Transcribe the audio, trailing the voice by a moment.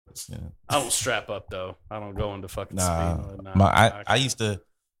Yeah. I don't strap up though. I don't go into fucking Nah, speed. Nah, I used to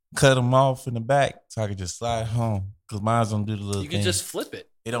cut them off in the back so I could just slide home because mine don't do the little you thing. can just flip it.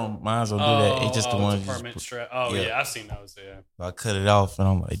 It don't. Mine don't do that. It's just the one. It's a permanent strap. Oh yeah, I've seen those. Yeah, so I cut it off and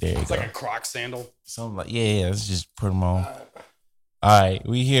I'm like, there you it's go. like a Croc sandal. Something like let's just put them on. All right,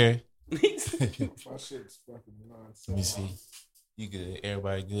 we here. My shit's fucking nonsense. Let me see. You good?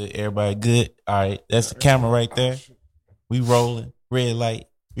 Everybody good? Everybody good? All right, that's the camera right there. We rolling. Red light.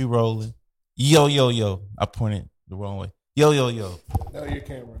 We rolling. Yo, yo, yo. I pointed the wrong way. Yo, yo, yo. No, your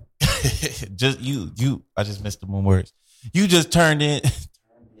camera. Just you. I just missed the one words. You just turned in.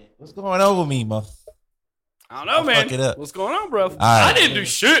 What's going on with me, man? I don't know, man. Fuck it up. What's going on, bro? right. I didn't do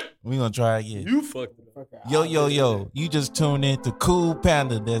shit. We gonna try again. You fucked it up. Yo, yo, yo. You just tuned in to Cool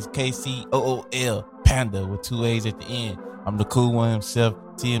Panda. That's KCOOL Panda with 2 A's at the end. I'm the cool one himself,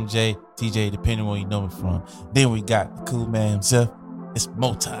 TMJ, TJ, depending on where you know me from. Then we got the cool man himself. It's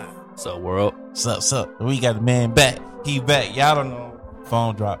Mo Time. So world. Sup. We got the man back. He back. Y'all don't know.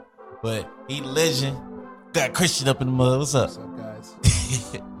 Phone drop. But he legend. Got Christian up in the mud. What's up? What's up,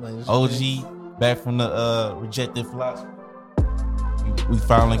 guys? OG, back from the Rejected Philosophy. We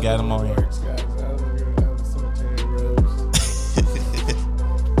finally got him on here. Works, guys. Out here down the cemetery roads.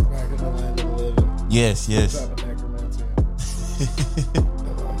 Back in the land of the living. Yes. Drop a necromancer.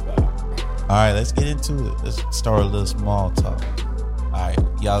 All right, let's get into it. Let's start a little small talk. All right,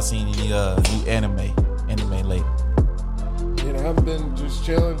 y'all seen any new anime lately? You know, I've been just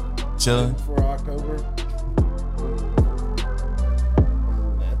chilling. Chilling? For October.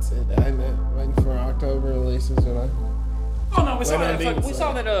 And that's it. I'm waiting for October releases, and Oh no, we saw When I that. need We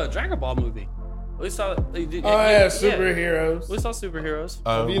saw that Dragon Ball movie. We saw. superheroes. We saw superheroes.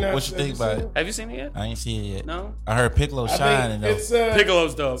 Have you not- What you think have you about seen it? Have you seen it yet? I ain't see it yet. No. I heard Piccolo I shining think though. it's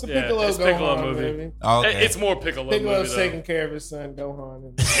Piccolo's dope. It's a Yeah, Piccolo it's Piccolo Gohan movie. Oh, okay. It's more Piccolo Piccolo's movie taking care of his son Gohan.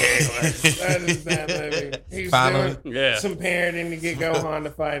 And that is that movie. He's Finally. doing Yeah. some parenting to get Gohan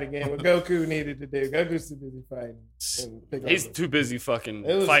to fight again. What Goku needed to do. Goku's too busy fighting. And Piccolo- He's too busy fucking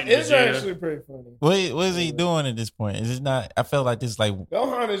It was fighting it's Vegeta. actually pretty funny. What is he doing at this point? Is it not? I felt like this like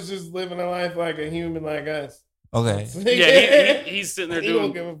Gohan is just living a life like a human like us. okay, Yeah, he's sitting there He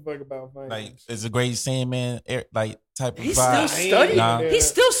don't doing. give a fuck about fighting. like it's a great Sandman like type of He's vibe. still studying. Nah. He's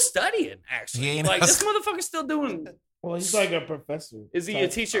still studying. Actually, He ain't- like this motherfucker's still doing. Well, he's like a professor. Is he a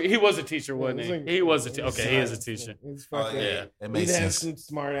teacher? He was a teacher, wasn't He's like- he? He was a teacher. he's Okay, he is a science. teacher. He's Oh, fucking, yeah. That He'd makes have sense. some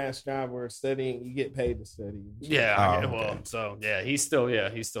smart ass job where studying, you get paid to study. Yeah, Oh, I get, okay. well, so yeah, he's still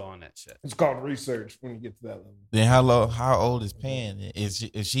on that shit. It's called research when you get to that level. Then how old is Pan? Is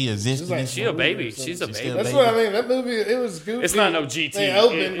she existing? She's like- She a baby. She's a She's baby. still That's baby. what I mean. That movie, it was goofy. It's not no GT. They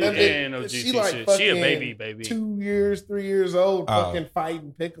opened, that Yeah, bitch- no she GT like shit. She a fucking baby. 2 years, 3 years old, Oh. fucking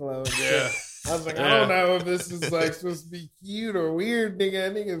fighting Piccolo. And shit. Yeah. I was like, I Yeah. don't know if this is like supposed to be cute or weird,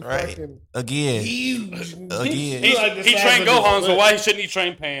 nigga. That nigga's Right. fucking Again, huge. Again. He like the size trained of his Gohan, so foot. why shouldn't he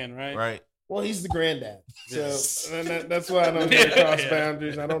train Pan, right? right? Well, he's the granddad, so Yes. and that's why I don't get across Yeah.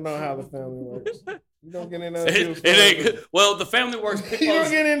 boundaries. I don't know how the family works. You don't get in those It ain't, well, the family works. You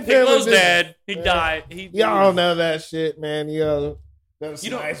don't get in Piccolo's family dad, he business. died. Y'all know that shit, man. Yo, that was You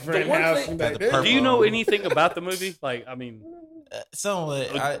know, nice the friend one house. thing- and like, The purple- Do you know anything about the movie? Like, I mean,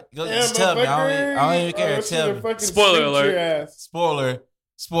 Somewhat. Yeah, Just tell me. I don't even care. Oh, Tell me. fucking Spoiler shoot alert. your ass.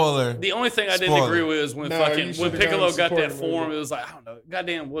 Spoiler. the only thing I didn't Spoiler. agree with is when No, you when should've Piccolo gone got that support the form. movie. It was like, I don't know.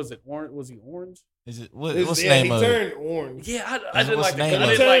 Goddamn, was it orange? Was he orange? Is it It's- what's the yeah, name he of it? turned orange. Yeah, I What's didn't like the the. name I of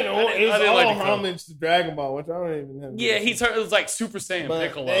it? didn't like. It's I didn't all like the color. homage to Dragon Ball, which I don't even have. Yeah, it was like Super Saiyan But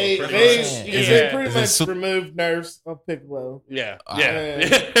Piccolo. they, pretty they, much. Saiyan. they Yeah. pretty Is it much Ah. removed nerfs of Piccolo. Yeah,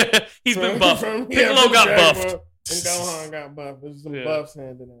 Yeah. He's been From- buffed. from- Piccolo from got Dragon buffed. Ball, and Gohan got buffed. There's some Yeah. buffs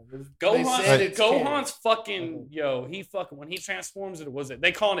handed out. They Gohan, said it's canon. Gohan's fucking he fucking when he transforms it was it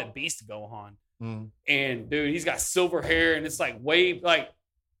they calling it Beast Gohan, Mm. and dude he's got silver hair and it's like way like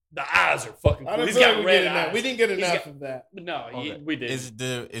the eyes are fucking I cool. don't He's feel like got we red get enough. eyes. We didn't get He's enough got- of that. No, Okay. we did. Is it? We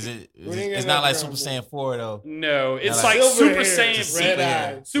didn't get It's enough not like Dragon Super Ball. Saiyan 4 though. No, it's like like silver Super hair, Saiyan red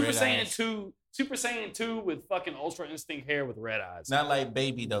hair. eyes. Super Red Saiyan eyes. 2 Super Saiyan 2 with fucking Ultra Instinct hair with red eyes. Not like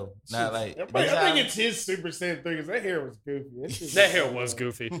Baby though. Not like. I think it's his Super Saiyan 3 because that hair was goofy. That hair was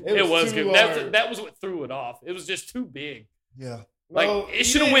goofy. It It was was too goofy. large. That was what threw it off. It was just too big. Yeah. Like, No, it you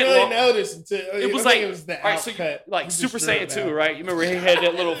should've didn't went really long- notice until It was I think like it was the all right, so outcut. like You Super just drew Saiyan it 2, out. right? You remember he had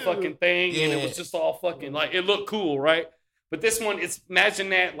that little fucking thing and it Yeah. was just all fucking like it looked cool, right? But this one, it's imagine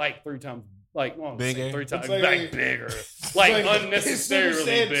that like 3 times, like well, Bigger? 3 times, It's like, like- bigger, It's like His Super unnecessarily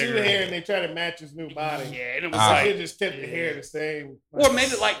Saiyan 2 bigger. hair and they try to match his new body. Yeah, and it was Ah. They like, just kept the hair the same. or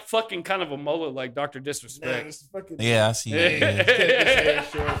made it like fucking kind of a mullet, like Dr. Nah, Disrespect. this fucking Yeah, I see. It, Yeah. yeah. kept his hair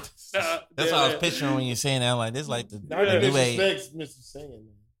short. Nah, That's yeah, what I was yeah. picturing when you're saying that. I'm like, this like the Dr. new age. Disrespect's Mr. Saiyan.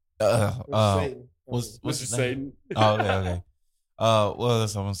 Satan. what's Mr. his name? Satan. Oh, okay. What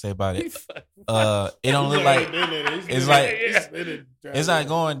else I'm gonna say about it? It don't look like it's like it's not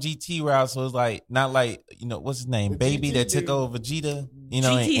going GT route, so it's like not like what's his name, The Baby GT that took dude. over Vegeta, and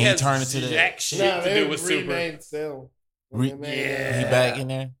GT he has turned into jack the. shit Nah, to they do with Super. renamed Cell. He back in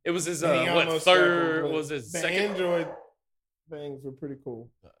there. It was his And he what almost third got them, was his the second Android things were pretty cool.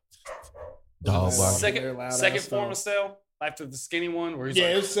 Dog body. second form of Cell after the skinny one where he's Yeah,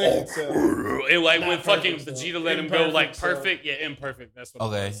 like, it's second Cell. it like Not when fucking perfect Cell. Vegeta let him go like Imperfect Cell. perfect. Yeah, imperfect. That's what it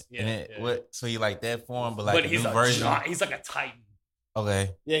Okay, was. Yeah, and it, yeah. what? So he like that form, but like But a he's new a version. giant, he's like a titan. Okay,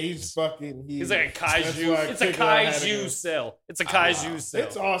 Yeah, he's fucking. He's like a that's kaiju. why It's a Piccolo had to kaiju go. cell. It's a kaiju cell.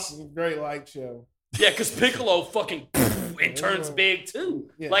 It's awesome. Great light show. Yeah, because Piccolo fucking and turns big too,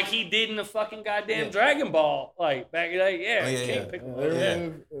 Yeah. like he did in the fucking goddamn Yeah. Dragon Ball, like back in the day. Yeah, Oh, yeah, King yeah. Piccolo. Yeah.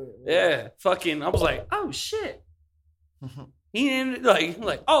 Yeah, fucking. I was like, oh shit. He didn't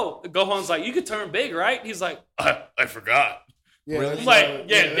like. Oh, Gohan's like, you could turn big, right? He's like, I forgot. Yeah, Really? that's Like, how-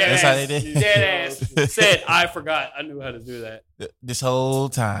 yeah, that's That's how they did? Dead ass said, I forgot. I knew how to do that. this whole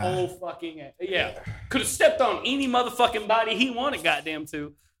time. Whole fucking yeah. Could have stepped on any motherfucking body he wanted, goddamn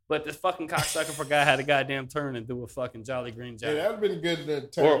to. But this fucking cocksucker forgot how to goddamn turn and do a fucking Jolly Green Yeah, Giant. that would have been good to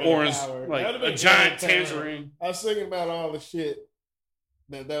turn Or into orange, power. like That would've a been giant good to turn. tangerine. I was thinking about all the shit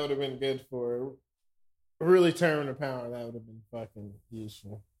that would have been good for. Really turn the power. That would have been fucking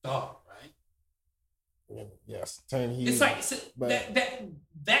useful. Oh, right. Yeah, yes, turn huge. It's like but-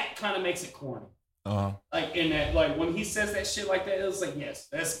 that kind of makes it corny. Like in that, like when he says that shit like that, it was like, yes,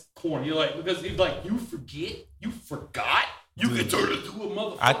 that's corny. You're like, because he's like, you forgot, you Dude. can turn into a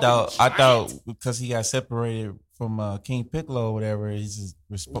motherfucker. I thought because he got separated from King Piccolo or whatever, he's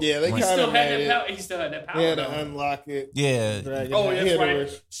just Yeah, they he kinda still had made that it. power. He still had that power. He had to though. unlock it. Yeah. Dragon. Oh, He that's had to right.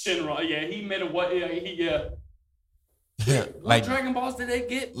 wish- Shinra. Yeah, he made a what? Yeah. What like Dragon Balls did they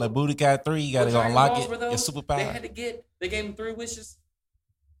get? like Budokai 3, you gotta What go Dragon unlock Balls it. were Your those? superpower. They gave him 3 wishes.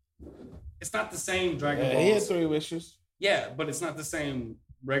 It's not the same Dragon Yeah, he had Balls. 3 wishes. Yeah, but it's not the same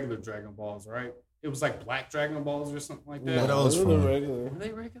regular Dragon Balls, right? It was like black Dragon Balls or something like that. What those they were from? regular. Were they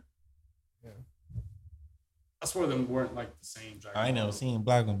regular? Yeah. I swear them weren't like the same Dragon I ain't never Balls. seen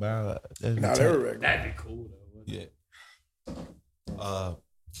Black one, but No, they were regular. That'd be cool though. wouldn't it? Yeah.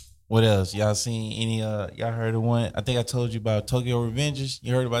 What else? Y'all seen any? Y'all heard of one? I think I told you about Tokyo Revengers.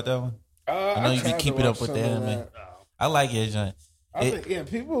 You heard about that one? I know you tried can keep to it up watch with some the of anime. that. Oh. I like it, John. I It- think, yeah,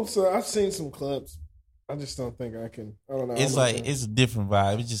 people. So I've seen some clips. I just don't think I can. I don't know. It's I'm like not- it's a different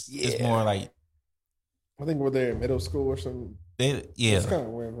vibe. It's just it's Yeah. more like I think we're there in middle school or something. they yeah It's kind of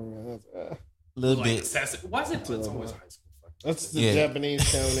weird for me. a little Like bit. Why is it? It's always high school. Fuck. That's the Yeah. Japanese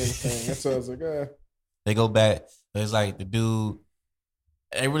shonen thing. That's why I was like, They go back. It's like the dude.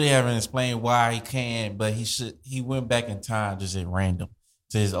 They really haven't explained why he can, but he went back in time just at random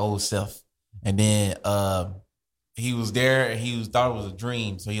to his old self, and then he was there and he thought it was a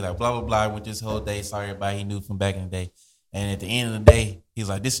dream. So he like blah blah blah went this whole day. Saw everybody he knew from back in the day, and at the end of the day, he's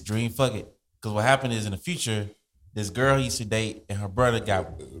like, "This is a dream. Fuck it." Because what happened is in the future, this girl he used to date and her brother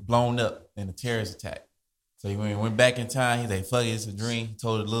got blown up in a terrorist attack. So he went back in time. He's like, "Fuck it, it's a dream." He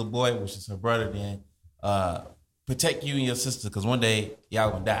told the little boy, which is her brother, then protect you and your sister because one day y'all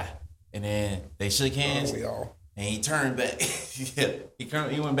gonna die. And then they shook hands. we all. And he turned back. Yeah,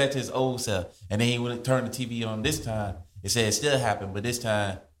 he went back to his old self. And then he went turned the TV on this time. It said it still happened, but this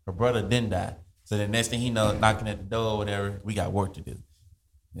time her brother didn't die. So the next thing he know, knocking at the door or whatever, we got work to do.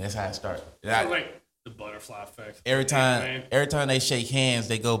 And that's how it started. And I- Like the butterfly effect. every Man. time they shake hands,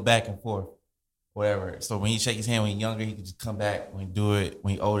 they go back and forth. Whatever. So when he shake his hand when he's younger, he could just come back. When he do it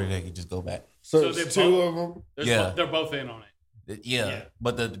when he older, they could just go back. So, So it's they're two both- of them. Yeah, Yeah. they're both in on it. Yeah. Yeah.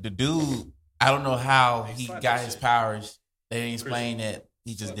 But the dude, I don't know how They he slapped got that his shit. powers. They didn't explain that.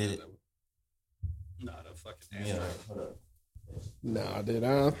 He just did it. No, the fucking Yeah. android. No, dude.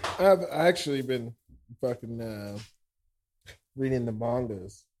 I've actually been fucking reading the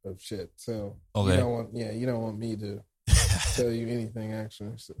mangas of shit. So Okay. you don't want me to tell you anything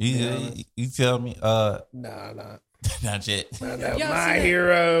actually. So, You tell me, nah. not yet. I know Yeah, I My see that.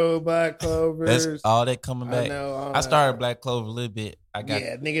 Hero, Black Clover. That's all that coming I back. know. all I that. started Black Clover a little bit. I got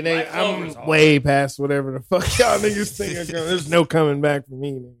Yeah, nigga, Black Clover's I'm hard. way past whatever the fuck y'all niggas think I'm going. There's no coming back for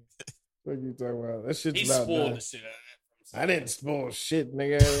me, nigga. What you talking about? That shit's He about spoiled done. the shit out of that. I didn't spoil shit,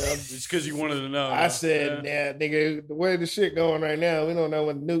 nigga. Just because you wanted to know. I said, yeah, nigga, the way the shit going right now, we don't know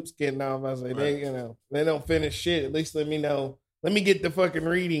when Nuke's getting off. I was like, Right. they don't finish shit. At least let me know. Let me get the fucking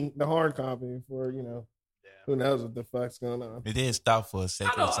reading, the hard copy before, who knows what the fuck's going on. it did stop for a I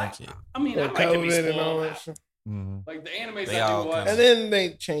second know. or some shit. I mean, I Yeah, like to be COVID and all spoiled. that shit. Mhm. Like the animes They I all do watch. come. And then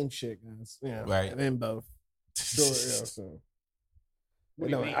they change shit, guys. Right. And then both. Sure, yeah, so.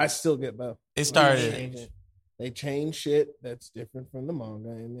 No, I still get both. It started. They change shit that's different from the manga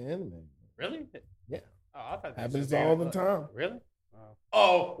and the anime. Really? Yeah. Oh, I thought happens all the time. Really?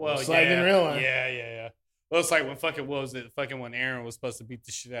 Oh, well, it's like in real life. Yeah. Well, it's like when when Aaron was supposed to beat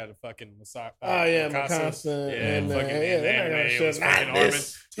the shit out of fucking Mikasa. Oh yeah, Mikasa. And fucking the anime it was fucking not Armin.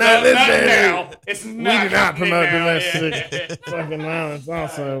 this now. It's not. We do not promote domestic fucking violence,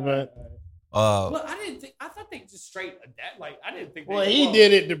 also, but. Well, I thought they just straight adapt. Like I didn't think. Well, he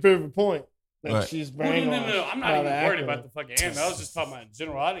did it to prove a point. Like right. She's brainwashed. No. I'm not even worried about the fucking anime. I was just talking about in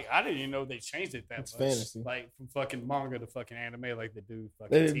general. I didn't even know they changed it that much. Fantasy. Like from fucking manga to fucking anime, like they do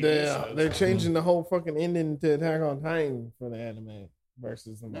fucking TV shows. They're changing the whole fucking ending to Attack on Titan for the anime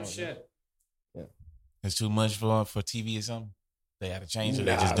versus the manga. No shit. Yeah. It's too much for TV or something. They had to change it.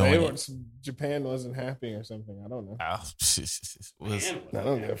 They're just doing it. Japan wasn't happy or something. I don't know. I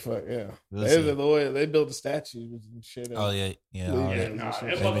don't give a fuck. Yeah, they built the statues and shit. Oh yeah.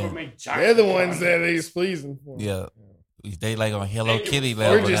 They're the ones that he's pleasing for. Yeah. They like on Hello Kitty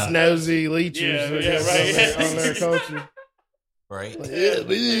level. We're just nosy leechers. Right. on their culture. Right. Yeah,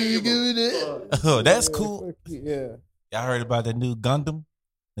 oh, that's cool. Yeah. Y'all heard about the new Gundam?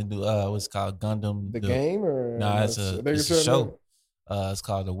 The new what's it called Gundam? The game or no? It's a show. It's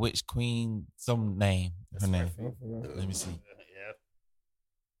called The Witch Queen. Some name. Her name. Let me see. Yeah.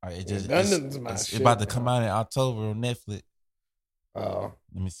 All right. It's about to come out in October on Netflix. Oh.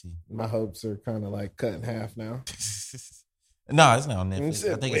 Let me see. My hopes are kind of like cut in half now. No, it's not on Netflix.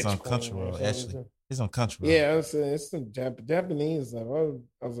 I think it's on Crunchyroll. Actually, it's on Crunchyroll. Yeah, it's some Japanese stuff. I was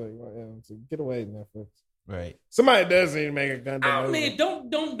like, well, yeah, so get away, Netflix. Right. Somebody does need to make a Gundam. I mean,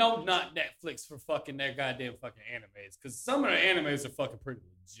 don't not Netflix for fucking their goddamn fucking animes, because some of the animes are fucking pretty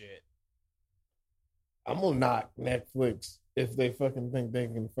legit. I'm gonna knock Netflix if they fucking think they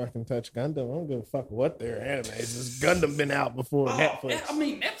can fucking touch Gundam. I don't give a fuck what their animes is. Gundam been out before Netflix. I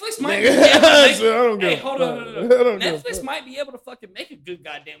mean, Netflix might be able to make, hold on. Netflix might be able to fucking make a good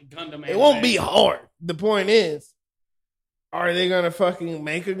goddamn Gundam anime. It won't be hard. The point is, are they gonna fucking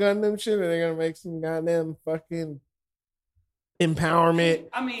make a Gundam shit? Or are they gonna make some goddamn fucking empowerment,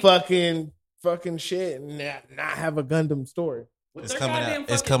 fucking shit, and not have a Gundam story? It's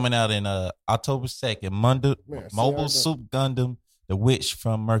coming out in October 2nd. Mobile Suit Gundam, The Witch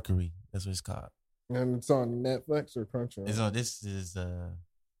from Mercury. That's what it's called. And it's on Netflix or Crunchyroll? It's on. This is hold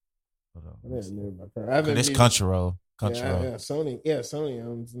on. It's Crunchyroll. Yeah, Sony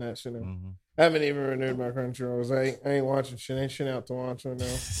owns that shit. Mm-hmm. I haven't even renewed my Crunchyroll. I ain't watching shit. Ain't shit out to watch right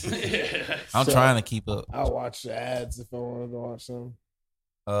now. I'm trying to keep up. I'll watch the ads if I wanted to watch some.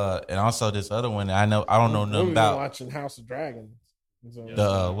 And also this other one I don't know nothing about. Watching House of Dragons.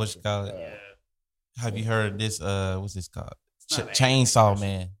 The what's it called? Have you heard of this? What's this called? Chainsaw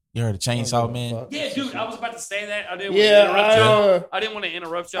Man. You heard of Chainsaw Man? Yeah, dude. I was about to say that. I didn't want to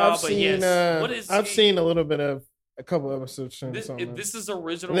interrupt y'all. But yes, what is? I've seen a little bit of a couple episodes. This is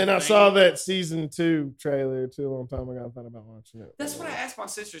original. And then I saw that season 2 trailer too a long time ago. I thought about watching it. That's what I asked my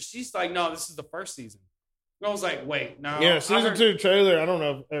sister. She's like, "No, this is the first season." I was like, "Wait, no." Yeah, season 2 trailer. I don't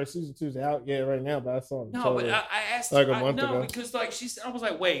know if season 2's out yet right now, but I saw it. No, but I asked like a month ago because like she said, I was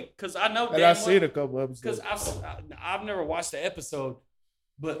like, "Wait," because I know. And I seen a couple episodes because I've never watched the episode,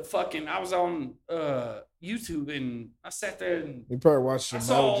 but fucking I was on YouTube and I sat there and you probably watched. I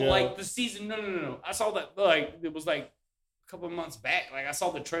saw like the season. No. I saw that like it was like a couple of months back. Like I saw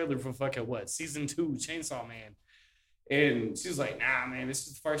the trailer for fucking season 2 Chainsaw Man, and she was like, "Nah, man, this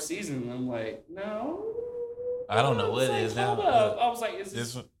is the first season." And I'm like, "No." I don't know what it is now. I was like, "Is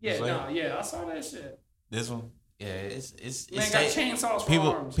this one?" Yeah, I saw that shit. This one, yeah, it's got chainsaws for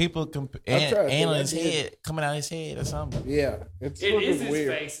arms. People and his head coming out his head or something. Yeah, it is his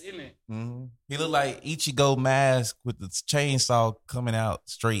weird. face, isn't it? Mm-hmm. He looked like Ichigo mask with the chainsaw coming out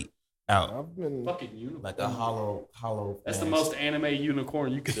straight out. I've been fucking unicorn, like a hollow. That's mask. The most anime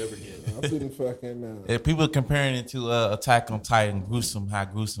unicorn you could ever get. I've been fucking. People comparing it to Attack on Titan, how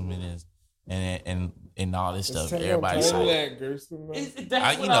gruesome it is. And all this stuff. Everybody's saying that gruesome.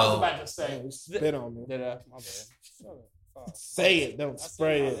 That's what I was about to say. Spit on me. My bad. Say it, don't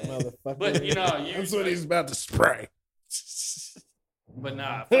spray it, motherfucker. But that's what he's about to spray. But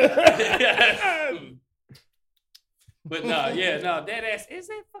nah. But dead ass. Is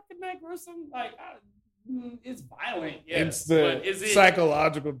it fucking that gruesome? Like, it's violent. Yeah, it's the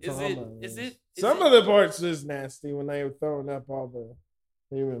psychological trauma. Is it? Some of the parts is nasty when they were throwing up all the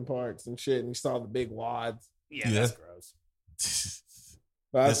human parts and shit, and you saw the big wads. Yeah. That's gross.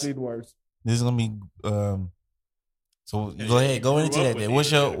 But I've seen worse. This is gonna be so go ahead, go into that. Then.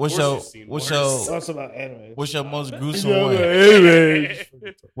 What's your most gruesome one?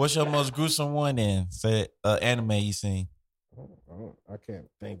 What's your most gruesome one then? Say anime you seen. I can't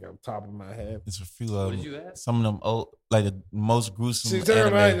think of top of my head. It's a few What of did them. you ask? Some of them old, like the most gruesome See, Terror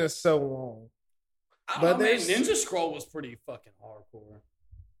Mine anime. is so long. I don't But know, man. there's- Ninja Scroll was pretty fucking hardcore.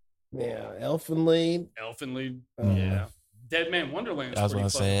 Yeah, Elfen Lied. Elfen Lied, Uh, yeah. Dead Man Wonderland I was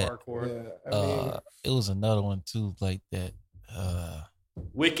was pretty gonna fucking say hardcore. Yeah, I mean, It was another one too, like that.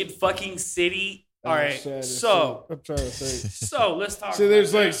 Wicked fucking City. All I'm right, sad to so say- I'm trying to say. so let's talk. See,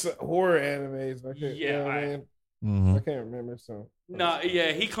 there's about like that. horror animes. I can't, Yeah, you know what I alright. mean? Mhm. I can't remember. So No,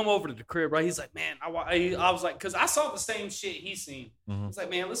 yeah, he come over to the crib, right? He's like, man, I was like, because I saw the same shit he seen. Mhm. I was like,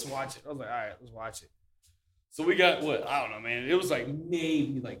 man, let's watch it. I was like, all right, let's watch it. So we got what? I don't know, man. It was like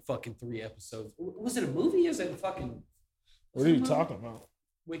maybe like fucking 3 episodes. Was it a movie? Or is it a fucking? what are you talking about?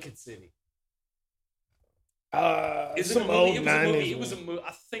 Wicked City. It's Is it a some movie? old It was a movie. 90s It was a one. movie.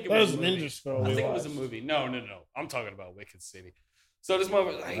 I think it That was was a movie. Ninja Scroll. I we think it was a watched. movie. No. I'm talking about Wicked City. So this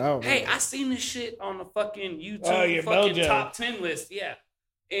motherfucker, like, Oh, hey, man. I seen this shit on the fucking YouTube Oh, your fucking Mojo. top 10 list. Yeah.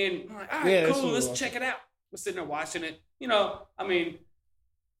 And I'm like, all right, Yeah, that's cool, what let's we check it out. We're sitting there watching it. You know, I mean,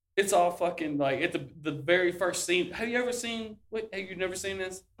 it's all fucking like at the very first scene. Have you ever seen, have you never seen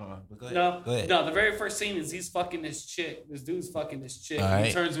this? But go ahead. No, Go ahead. no. The very first scene is he's fucking this chick. This dude's fucking this chick. All And he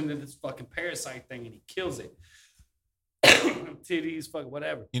right. turns into this fucking parasite thing and he kills it. Titties, fucking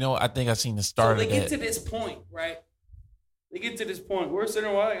whatever. You know, I think I seen the So start they of get that. to this point, right? They get to this point. We're sitting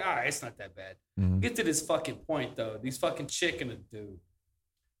there like, all right, it's not that bad. Mhm. Get to this fucking point though. These fucking chick and a dude,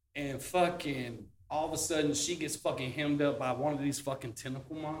 and fucking all of a sudden she gets fucking hemmed up by one of these fucking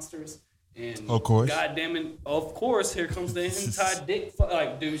tentacle monsters. And Of course. God damn it, of course, here comes the hentai dick.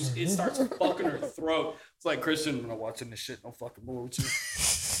 Like, dude, it starts fucking her throat. It's like, Christian, when I'm watching this shit, no fucking more with you.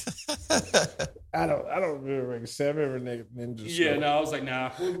 I don't remember. Except I remember Ninja Yeah, Scroll. no, I was like,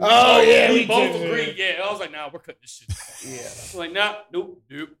 nah. Oh, yeah, we we both did, agreed. Yeah, I was like, nah, we're cutting this shit. Yeah. I was like, nah, nope,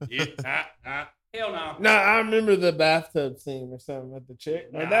 yeah, nah, hell no. No, I remember the bathtub scene or something with the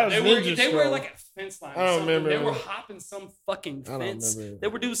chick. Nah, that was they Ninja were, they Scroll. were like a fence line. I Or don't something. remember. They were hopping some fucking I don't fence. remember. They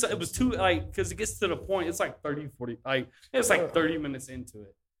were doing something. It was too, like, because it gets to the point, it's like 30, 40, like, it's like 30 minutes into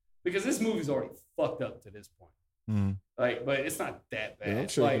it. Because this movie's already fucked up to this point. Mhm. Like, but it's not that bad. Yeah, I'm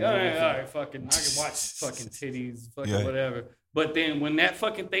sure Like, you all know right, anything. fucking, I can watch fucking titties, fucking Yeah. whatever. But then when that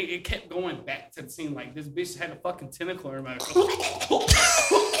fucking thing, it kept going back to the scene, like this bitch had a fucking tentacle in her mouth.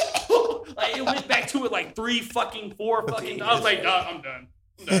 Like it went back to it like 3 fucking 4 fucking. I was like, nah, I'm done.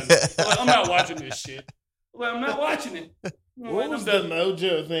 Like, I'm not watching this shit. Like, I'm not watching it. What was I'm the done.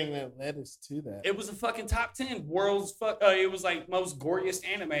 Mojo thing that led us to that? It was a fucking top 10 world's fuck. It was like most goriest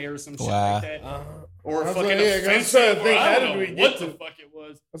anime or some shit Wow. like that. Or I was fucking like, yeah, 'cause I'm offensive. trying to Or think, I how don't did know we get what to- the fuck it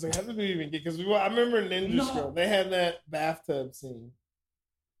was. I was like, how did we even get? Because I remember Ninja No. Scroll. They had that bathtub scene,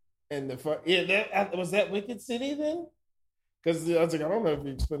 and that was that Wicked City then. Because I was like, I don't know if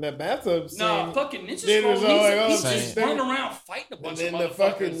you explained that bathtub scene. No, fucking Ninja Then it Scroll. was all like, oh, He's same just thing. running around fighting a and bunch then of the motherfuckers.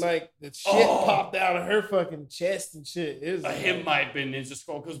 fucking like the shit Oh. popped out of her fucking chest and shit. It was Him might have been Ninja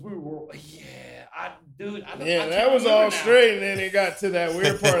Scroll because we were, yeah, I don't. yeah, I that can't was all remember now. straight, and then it got to that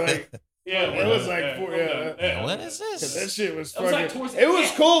weird part. Like Yeah, it was like yeah, four- I'm yeah. done. What is 'cause that this? shit was It was fucking. like towards it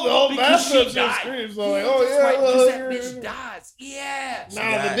was yeah, cool. The whole because she bathtub shit died. screams. So like, Yeah, oh that's yeah, right, because well, that yeah. bitch dies. Yeah. She Nah,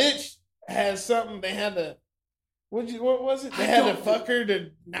 died. the bitch has something. They had to. What was it? They I had to don't- fuck her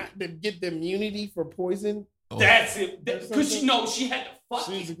to not to get the immunity for poison. That's it. Because something? she had to fuck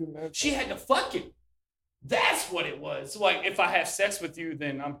She's a him. good She had to fuck him. That's what it was. So, like, if I have sex with you,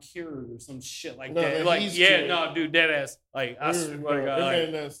 then I'm cured or some shit like No, that. no, Like, he's yeah, cured. no, dude, dead ass. Like, I swear to God, It like,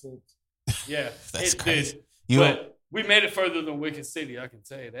 made no sense. yeah, That's it crazy. did. You But we made it further than Wicked City. I can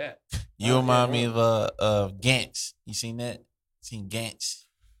tell you that. you remind me of Gantz. You seen that? Seen Gantz?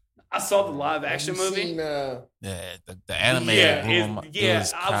 I saw the live action Have you movie. seen, Yeah, the anime. Yeah, blew my- it yeah.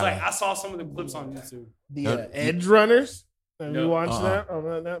 was I was like, kinda- I saw some of the clips on YouTube. the Yep. Edge Runners? Have No. you watched Uh-uh. that on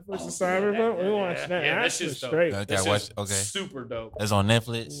Netflix Oh, and Cyberpunk? We watched that. Yeah, that That's shit's just dope. straight. Okay, That's I watched. just Okay, super dope. that's on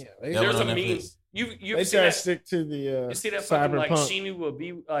Netflix. Yeah, they, That There's was a on meme. Netflix. You they see try to that? stick to the You see that fucking like Cyberpunk. Shinu will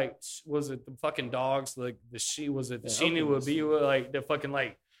be like was it the fucking dogs like the she was it the Yeah, Shinu will be like the fucking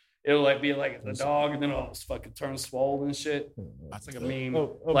like it'll like be like the dog and then it'll fucking turn swole and shit. It's like a meme.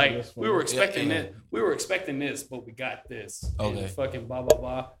 Oh, Like this we one. were expecting yeah. it. We were expecting this, but we got this. Okay. And fucking blah blah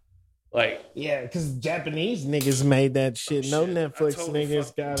blah. Like Yeah, because Japanese niggas made that shit. No Shit, I Netflix totally niggas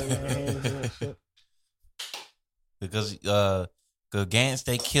fucked- got it in their hands and that shit. Because Gantz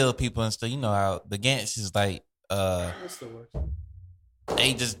they kill people and stuff. You know how the Gantz is like what's the word?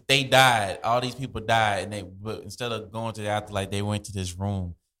 they died. All these people died, and but instead of going to the afterlife, they went to this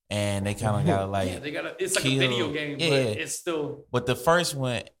room, and they kind of got like. Yeah, they got a. It's like kill- a video game, yeah. but it's still. But the first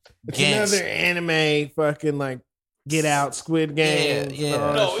one, It's Gantz, another anime fucking like Get Out, Squid Games. Yeah. and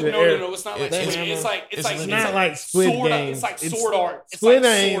all No, that shit. no, it's not like It's- Squid. It's like It's not like Squid sword, Games. It's like sword art. It's Squid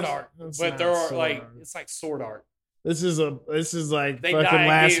like Games. sword art. It's But not there are sword like art. it's like sword art. This is like They fucking die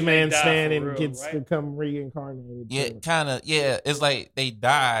Last again, Man they die for Standing real, gets right? to come reincarnated. Yeah, too. kind of. Yeah, it's like they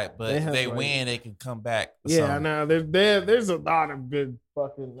died, but They if have, they like- win, they can come back. or Yeah, something. no, there's a lot of good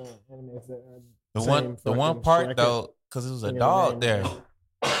fucking animes that are The same one fucking part shit. I can't though, because it was a think of the dog name there. of it.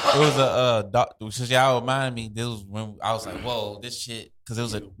 It was a dog. Since y'all reminded me, this was when I was like, "Whoa, this shit!" Because it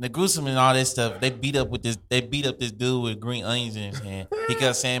was the gruesome and all this stuff. They beat up this dude with green onions in his hand. He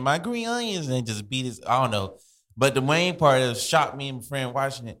kept saying, "My green onions," and just beat his. I don't know. But the main part that shocked me and my friend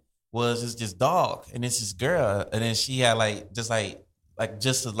watching it was it's this dog and it's this girl, and then she had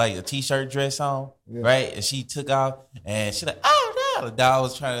just a t-shirt dress on, Yeah. right? And she took off and she like, "Oh no!" The dog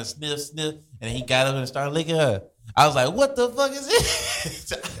was trying to sniff, and then he got up and started licking her. I was like, "What the fuck is this?"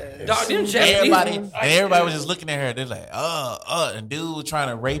 Dog, them Japanese everybody ones- and everybody was just looking at her. They're like, and dude was trying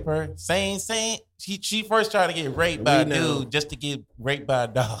to rape her. Saying she first tried to get raped by a We know. dude just to get raped by a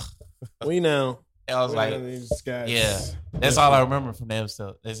dog. We know. And I was We like, know these guys. yeah, that's all I remember from the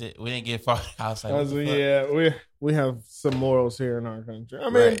episode. That's it. We didn't get far. I was like, what the fuck? Yeah, we have some morals here in our country. I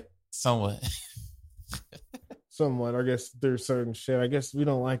mean, Right. Somewhat. somewhat. I guess there's certain shit. I guess we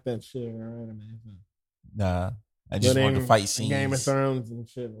don't like that shit in our anime. Nah, I just But wanted in to fight scenes. Game of Thrones and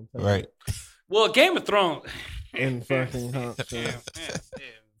shit. I'll tell you. Right. Well, Game of Thrones. And fucking hot Yeah, shit.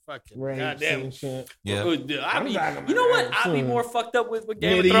 fucking Rapes goddamn. and shit. Yeah. I'd be, I'm talking you know what? about I'd be some more fucked up with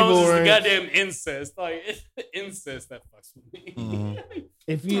Game of medieval Thrones is the rapes. goddamn incest. Like it's the incest that fucks with me. Mhm.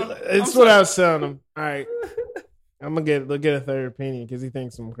 If you, I'm it's sorry. what I was telling him. All right, I'm gonna get a third opinion because he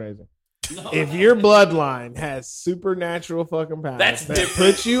thinks I'm crazy. No. If your bloodline has supernatural fucking powers That's that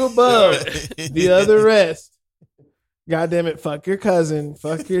different. puts you above the other rest, goddamn it, fuck your cousin,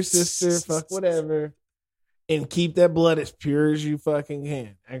 fuck your sister, fuck whatever, and keep that blood as pure as you fucking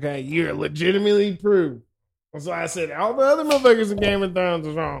can. Okay, you're legitimately proved. That's why I said all the other motherfuckers in Game of Thrones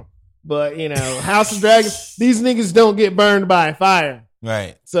is wrong. But you know, House of Dragons, these niggas don't get burned by fire.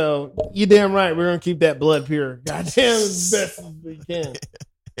 Right. So you damn right, we're gonna keep that blood pure. Goddamn, as best as we can.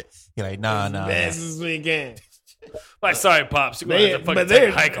 You're like, nah. As best as we can. Like, sorry, pops, you're gonna have to But fucking they're-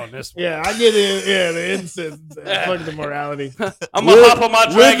 take a hike on this one. Yeah, I get it. Yeah, the incest, fuck the morality. I'm gonna hop on my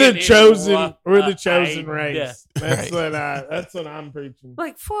dragon. We're the and chosen. walk- We're the chosen I- race. yeah. That's Right. That's what I'm preaching.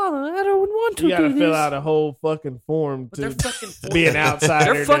 Like, Father, I don't want to You got to do fill this. out a whole fucking form But they're to fucking be an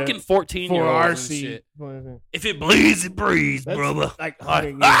outsider. They're fucking 14 for year our olds and seat. shit. That's If it bleeds, it breathes, brother. like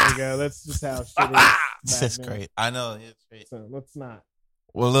 100 years ago. That's just how shit is. back That's then. great. I know. It's great. So let's not.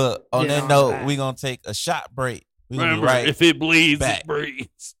 Well, look, on Get that on note, that. we're going to take a shot break. We're going to be Remember, right if it bleeds, back. it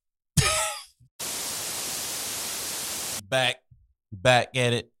breathes. back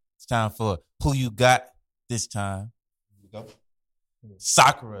at it. It's time for Who You Got this time. Here we go.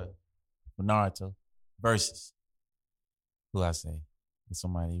 Sakura from Naruto versus who I say? It's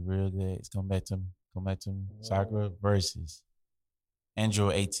somebody real good. It's come back to me. Sakura versus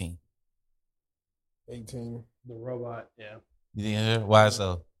Android 18. 18. The robot, yeah. You think why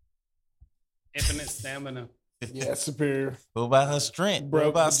so? Infinite stamina. Yeah, superior. What about her strength? What Broke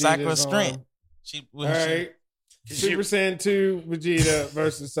about Vegeta's Sakura's arm. strength? She, All right. Super Saiyan 2 Vegeta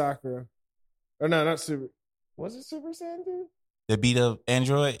versus Sakura. Or no, not Super. Was it Super Saiyan 2? They beat up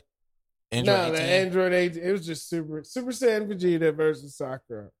Android. No, the 18? Android 18. It was just Super Saiyan Vegeta versus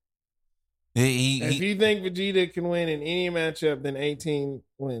Sakura. If you think Vegeta can win in any matchup, then 18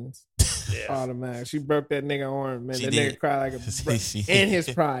 wins. Yeah. Automatic. She broke that nigga arm, man. She That did. nigga cried like a She and his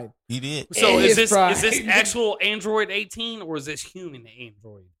pride. He did. So And is his this pride. actual Android 18 or is this human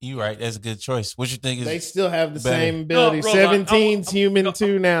Android? You right. That's a good choice. What you think is They still have the better? same ability. No, robot. 17's I'm- human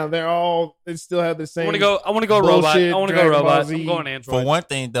too now. They still have the I same. want to go robot. bullshit I want to go Dragon Ball robot. Z. I'm going for Android. one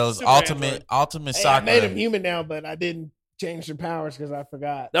thing? Those Super ultimate Android. Hey, I Sakura. made him human now, but I didn't change their powers because I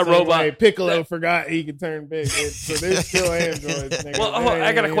forgot. That Same robot- way Piccolo that- forgot he could turn big. So they're still androids. Nigga. Well,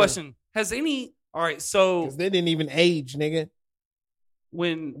 I got a question. Has any... All right, so Because they didn't even age, nigga.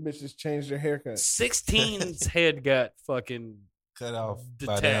 when The bitches changed their haircut. 16's head got fucking cut off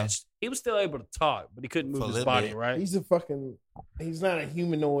by them. detached, he was still able to talk, but he couldn't For move a his little body, bit. right? He's not a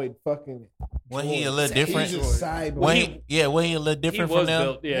humanoid fucking. When he a droid. little different. He's a cyborg. When he a little He different was from them.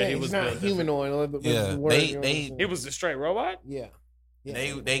 built. Yeah, he he's was not built different. humanoid. That's Yeah, the word, they- you know they- what I'm saying? He was a straight robot. Yeah.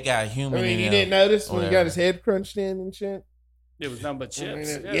 They got I human. mean, in you them. didn't notice when he Whatever. got his head crunched in and shit. It was nothing but I mean,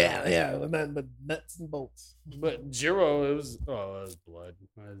 chips. yeah, with nothing but nuts and bolts. But Jiro, it was blood. It was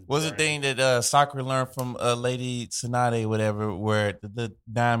What's the brain. thing that Sakura learned from Lady Tsunade, whatever, where the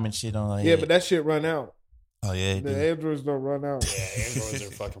diamond shit on her Yeah, head? but that shit run out. Oh yeah, The androids don't run out. Yeah, androids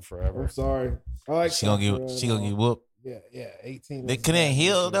are fucking forever. I'm sorry. I like she gonna get whooped. Yeah, 18. They couldn't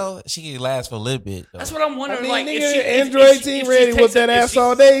heal though. She can last for a little bit. Though. That's what I'm wondering. I mean, like, nigga, if she, Android if team she ready takes with that it- ass she-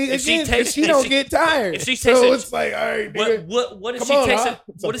 all day. if she Again, takes- she if don't she- get tired. if she takes so it- it's like, all right, nigga. What if Come she on, takes huh?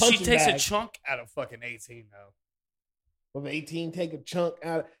 it? It's a What if she punching takes a bag. chunk out of fucking 18 though? With 18, take a chunk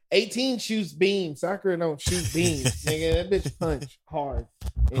out. 18 shoots beams. Sakura don't shoot beams, nigga. That bitch punch hard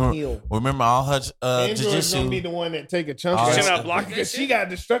and heal. Remember all her Android's gonna be jujitsu. the one that take a chunk Oh, out. she not block that Because she shit? got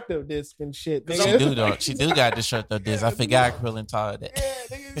destructive disc and shit. She Nigga. do though. She do got destructive this. I forgot Krillin taught her that.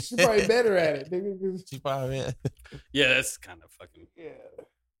 Yeah, nigga, she probably better at it. Nigga, 'cause- She probably Yeah, that's kind of fucking. yeah.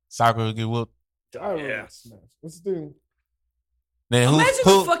 Sakura will get whooped. I Yeah. really smash. Let's do. Then Imagine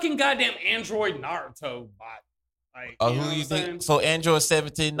who? the fucking goddamn android Naruto bot. Like, Oh, you know who what you I'm think? saying? So Android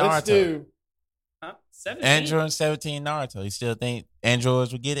 17 Let's Naruto. do Huh? 17? Android 17 Naruto. You still think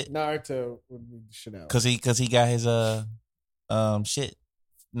androids would get it? Naruto would be the shit out. Cause he got his shit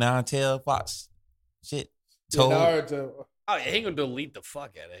 9-tail fox shit. Yeah, Toad. Naruto. Oh, yeah, he gonna delete the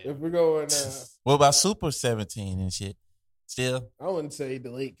fuck out of If him. we're going, What about Super 17 and shit? Still, I wouldn't say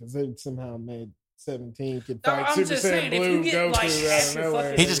delete because they somehow made 17 could No, fight I'm Super just Saiyan saying, if Blue you get, Goku like, out of after nowhere.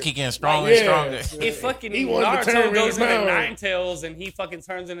 fucking- he just keep getting stronger Like, and yeah. stronger. If fucking He wanted to turn Naruto goes into into power. Nine Tails and he fucking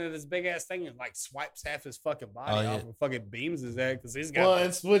turns into this big ass thing and like swipes half his fucking body Oh, yeah. off and fucking beams his head because he's got. Well,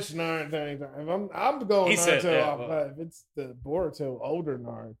 and switch Naruto anytime. If I'm going He said Naruto that, off, but- but if it's the Boruto older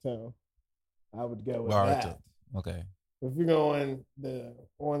Naruto, I would go with Naruto. that. Okay. If you're going the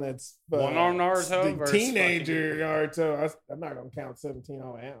one that's One-arm Naruto the versus teenager fucking- Naruto, I'm not gonna count 17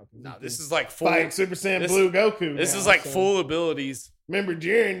 all the way out. No, this is like full. fight Super Saiyan this- Blue Goku. This now, is like so. full abilities. Remember,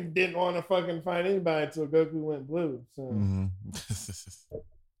 Jiren didn't want to fucking fight anybody until Goku went blue. So, Mm-hmm.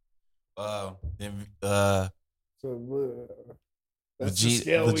 Then that's the Vegeta-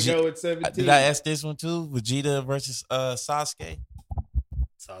 scale we Vegeta- go with 17. did I ask this one too? Vegeta versus Sasuke.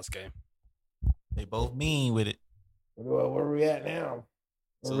 Sasuke. They both mean with it. Well, where are we at now?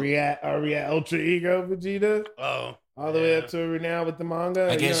 So- Are we at Ultra Ego Vegeta? Oh, All the way up to where we're now with the manga?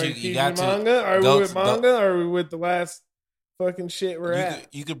 I Are guess gonna you keep got the to manga? Are go we with to- manga? Or are we with the last fucking shit we're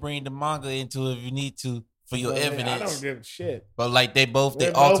at? You could bring the manga into it if you need to for your I mean, evidence. I don't give a shit. But like they both They're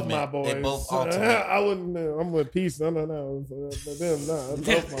they both ultimate. my boys. They both I ultimate. wouldn't know. I'm with Peace. No. But them, no.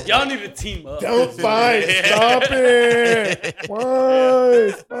 They're both my y'all boys. need to team up. Don't fight. Stop it.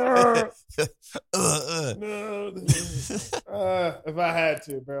 Why? Stop. No. If I had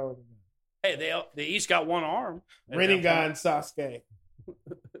to, bro. Hey, they each got one arm. Rinnegan Sasuke.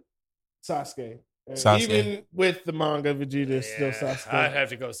 Sasuke. Sasuke. Even with the manga, Vegeta is still Yeah, Sasuke. I'd have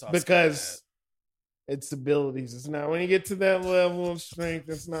to go Sasuke. Because it's abilities. It's not when you get to that level of strength,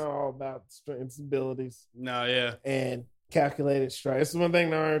 it's not all about strength, it's abilities no, yeah. and calculated strike. It's the one thing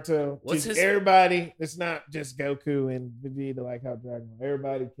Naruto What's teaches his- everybody. It's not just Goku and Vegeta like how Dragon Ball.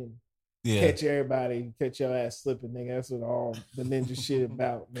 Everybody can Yeah. catch everybody, catch your ass slipping, nigga. That's what all the ninja shit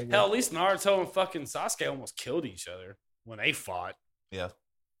about, nigga. Hell, at least Naruto and fucking Sasuke almost killed each other when they fought. Yeah.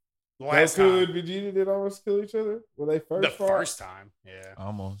 The last Goku time. and Vegeta did almost kill each other when they first The fought. first time. Yeah.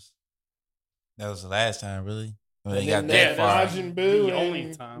 Almost. That was the last time, really. When And they got then that far. Majin Buu The only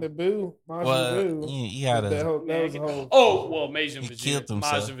and time. The Buu, Majin Well, Buu. he had that, a. whole, that was a whole. Oh, well, Majin He Vegeta. killed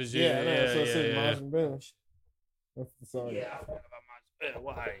himself. Majin Vegeta. Yeah, I know. So I said yeah. Majin Buu. That's the song. Yeah, I forgot about Majin.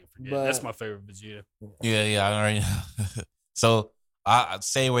 Well, I ain't forget. But- That's my favorite Vegeta. Yeah, I already know. So I'd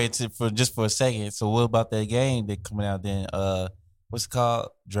say wait to for just for a second. So what about that game that coming out then? What's it called?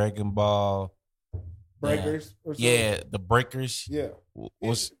 Dragon Ball Breakers. Or something. Yeah, the Breakers. Yeah.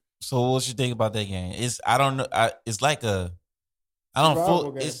 What's what you think about that game? I don't know. It's like a I don't Survival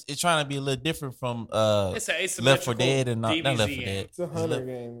full. game. It's trying to be a little different from It's an asymmetrical Left 4 Dead and not Left 4 DBZ game. Dead. It's a hunter Left-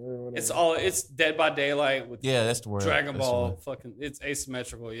 game. Or whatever. It's Dead by Daylight with Yeah, that's the word. Dragon That's the Ball. word. Fucking, it's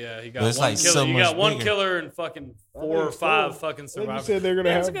asymmetrical. Yeah, he But got it's one like killer. so you much got one bigger. killer and fucking I 4 think or it's 5 cool. fucking I think you survivors. said they're gonna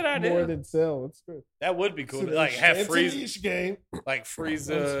Yeah, it's a have good idea. more than Cell. It's good. That would be cool. It's to, like have it's a Frieza, niche game. like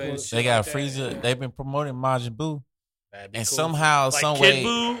Frieza. And shit They got like that. Frieza. They've been promoting Majin Buu, That'd be and cool. somehow, like some Kid way,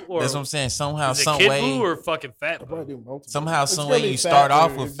 Buu, or that's what I'm saying. Somehow, is it some Kid way, Buu or fucking Fat I'll probably Buu? do multiple. Somehow, It's some gonna way be you Fat start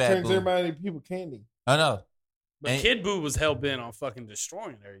off Buu. with It Fat turns Buu. everybody people candy. I know, But And- Kid Buu was hell bent on fucking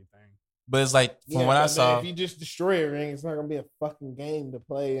destroying everything. but it's like from Yeah, what I but saw, if you just destroy a ring, it's not gonna be a fucking game to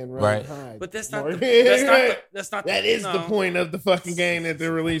play and run Right. and hide. But that's not. More- That's not. That is the no. point of the fucking game that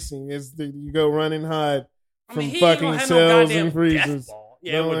they're releasing. Is that you go run and hide I mean, from he fucking don't have cells goddamn and freezes. death ball.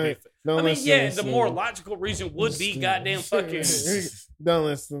 Yeah, Don't it would let- be. Don't I mean, listen yeah, to the this more shit. logical reason would be goddamn fucking Don't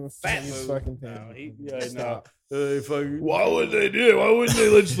listen to Fat these Buu. fucking No, things. he- yeah, Stop. fucking. Why would they do it? Why wouldn't they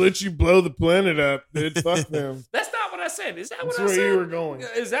let you blow the planet up, dude? Fuck them. That's not what what I said? Is that That's what I where said? you were going.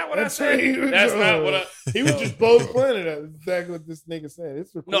 Is that what That's I where said? you were That's going. not what I. He was just blow the planet up. That's exactly what this nigga said.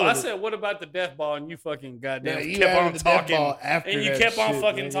 It's recorded. No, I said, what about the death ball? And you fucking goddamn Nah, you kept added on the death talking. ball after And you that kept on shit,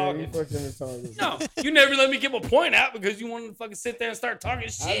 fucking nigga. talking. You fucking retarded. No, you never let me get my point out because you wanted to fucking sit there and start talking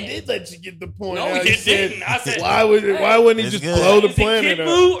shit. I did let you get the point No, out. you said, didn't. I said, why wouldn't he It's just good. blow the is it planet Kid up?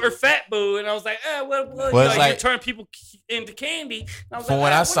 Boo or Fat Boo? And I was like, Well, you it's like- you're turning people into candy. And I was From like,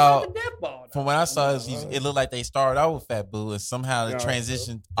 what I what saw- about the death ball? From what I saw, it looked like they started out with Fat Boo and somehow they Yeah.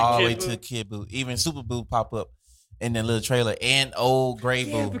 transitioned all the way Kid to Boo. Kid Boo. Even Super Boo pop up in the little trailer and old Gray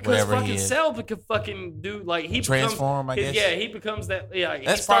Yeah, Boo, because whatever he fucking is. Cell can fucking do like he Transform, I becomes, guess. Yeah, he becomes that. Yeah, he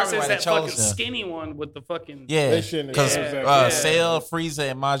That's starts probably as why they that chose fucking him. skinny one with the fucking Yeah, They shouldn't have because done Yeah, that. yeah. Cell,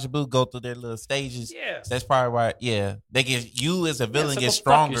 Frieza, and Majin Buu go through their little stages. yeah. That's probably why. Yeah, they get you as a villain so get go fuck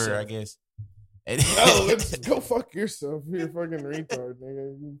stronger, yourself. I guess. Oh, let's go fuck yourself. You're a fucking retard,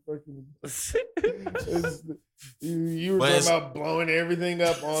 nigga. You fucking. You were But talking it's- about blowing everything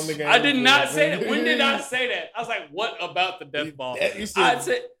up on the game. I did not say that. When did I say that? I was like, what about the death ball? You said, I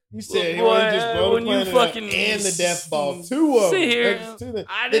said. you said he Boy, wanted to just blow when the you planet up fucking and the death ball. Two of sit them. here, That's two of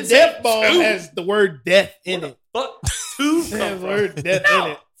I the didn't say death ball two. has the word death in it. Fuck, two It has come the from? word death No,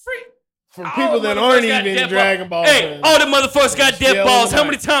 in it. free. For All people that motherfuckers aren't got even death Dragon Ball Hey, fans. all the motherfuckers got death Yell balls. them How out.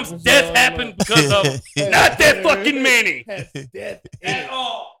 many times Just death yell them happened out. because of not that fucking many Has death in at it.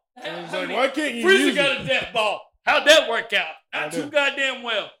 all? And it's How like, many- why can't you Frieza use got it? a death ball. How'd that work out? I Not do. too goddamn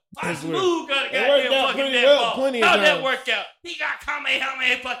well. That's weird. Blue got a It goddamn worked out fucking pretty death well ball. plenty of How'd that times. work out? He got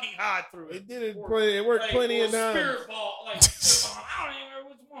Kamehameha fucking hard through it. It did it. It worked plenty or of times. Spirit ball, like spirit ball. I don't even remember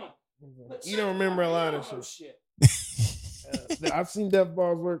which one. But You don't remember a lot you of don't know shit. I've seen death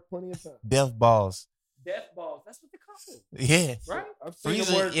balls work plenty of times. Death balls. Death balls. That's what they call it, Yeah, right? I've seen them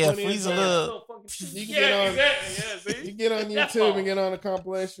Frieza. work Yeah, plenty of Frieza. times. Look, You can Yeah, get on- exactly. Yeah, see? You get on Death YouTube ball. and get on a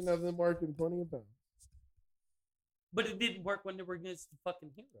compilation of them working plenty of times. But it didn't work when they were against the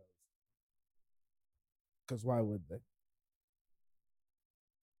fucking heroes. Because why would they?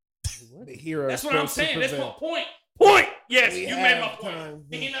 The heroes. That's what I'm supposed to saying. That's my prevail. point. Point. Yes, We you made my have point. time.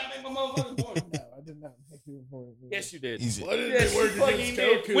 Did he not make my motherfucking point? No, I did not make your point. Yes, you did. easy. What did Yes, it you work fucking against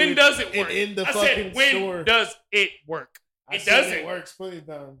did. Goku? When does it and work? in the I fucking said, when store? does it work? I It said doesn't. It works plenty of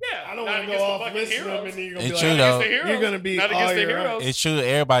times. Yeah, I don't not want to go against the off fucking listening to them heroes. and then you're gonna It's be true, like, though. Against the heroes. You're gonna be not all against the your own. heroes. It's true.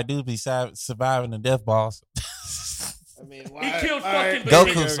 Everybody do be surviving the death balls. I mean, He why? killed all right, fucking there Goku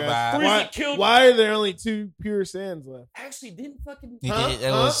we go, guys. survived. Why, Frieza killed- why are there only two pure Saiyans left? Actually, didn't fucking. He Huh? did.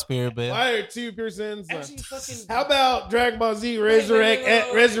 That Huh? was Spirit Bell. Why are two pure Saiyans Actually, left? fucking. How about Dragon Ball Z wait.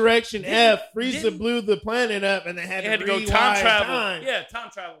 Resurrection F? Didn't- Frieza blew the planet up and they They had had to to go rewind time travel. time Yeah, time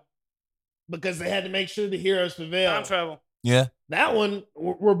travel. because they had to make sure the heroes prevail. Time travel. Yeah. That one,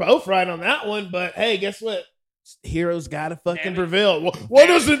 we're both right on that one. But hey, guess what? Heroes gotta fucking Namek. prevail. Why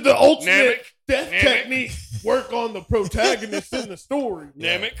doesn't the ultimate Namek. death Namek. technique work on the protagonist in the story?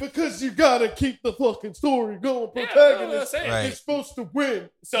 Namek. Because you gotta keep the fucking story going. Yeah, Protagonist that's what I'm saying. Right. is supposed to win.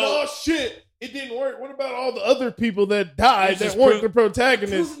 So- oh shit, it didn't work. What about all the other people that died It's that just weren't prove- the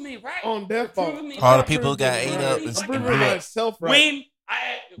protagonists Proving me right. on Death Ball? Proving me All the right. people got ate up and I'm Fucking proving right. myself right. When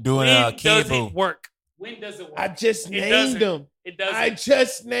Doing, when Kid does Buu. it work? When does it work? I just It named doesn't. them. It doesn't. I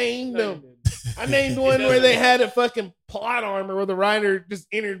just named No, you them. didn't. I named It one where they doesn't. had a fucking plot armor where the writer just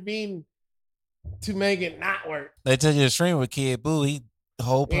intervened to make it not work. They tell you the stream with Kid Buu. He the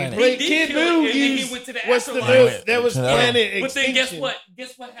whole planet. Wait, did Kid kill it, Buu and then he used went to the what's the afterlife. move? That was Yeah. planet But then guess extinction. what?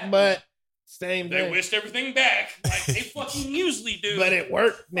 Guess what happened? But same they thing. wished everything back like they fucking usually do. But it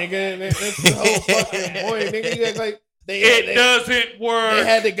worked, nigga. And that's the whole fucking point, nigga. You act like it they doesn't work. They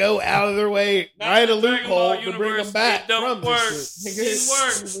had to go out of their way, Not right a in the Dragon Ball loophole to bring universe. them back It don't from work. this shit. It Nigga,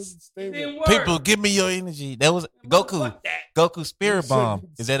 works. It didn't work. People, give me your energy. That was Goku. Fuck that. Goku Spirit You Bomb. said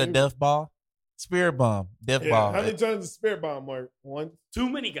Is that a Spirit. death ball? Spirit Bomb. Death Yeah, ball. how many times does Spirit Bomb work? One. Too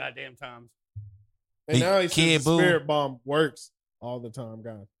many goddamn times. And He- now he Kid says the Buu. Spirit Bomb works all the time,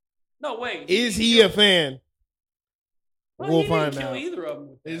 guys. No way. Is he a fan? Well, We'll he didn't find kill out. either of them.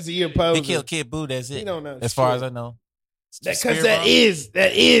 with Is that. he opposed? He killed Kid Buu. That's He it. don't know. As far shit. as I know. Because Spirit that Bomb.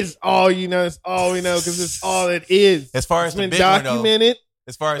 is all you know. It's all we know because it's all it is. As far It's as the been big one, though. documented.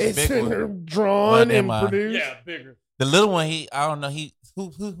 As far as the It's big one. been drawn Well, and never mind. produced. Yeah, bigger. The little one, I don't know.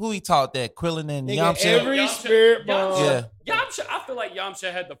 Who he taught that? Krillin and Nigga, Yamcha. every Yamcha- Spirit Bomb. Yeah. Yamcha, I feel like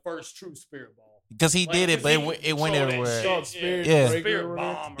Yamcha had the first true spirit ball. Because he Like, did it, 'cause but he it went controlled that everywhere. shit. Called Spirit Yeah. Breaker or Spirit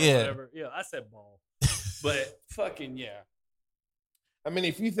whatever. bomb or Yeah. whatever. Yeah, I said ball. But fucking yeah. I mean,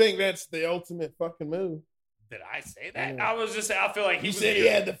 if you think that's the ultimate fucking move, Did I say that? Yeah. I was just saying, I feel like he you was said he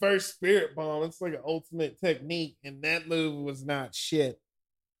good. had the first Spirit Bomb. It's like an ultimate technique, and that move was not shit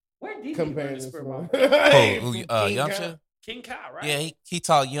Where did he compared learn the to spirit this bomb? one. Hey, Who, from King Yamcha? Kong. King Kai, right? Yeah, he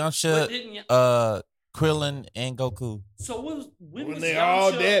taught But Yamcha, didn't Krillin and Goku. So when When was they Yamcha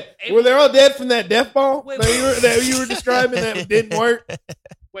all dead. able- Were they all dead from that death ball Wait, that you were describing that didn't work?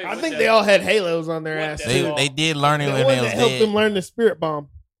 Wait, I what think the- they all had halos on their What ass. the too. hell? They did learn it The when one they was that helped them dead. learn the spirit bomb.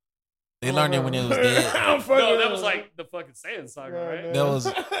 They learned it when it was dead. No, that was like the fucking Saiyan saga, right? That was-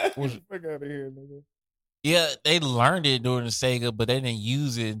 Fuck out of here, nigga. Yeah, they learned it during the Sega, but they didn't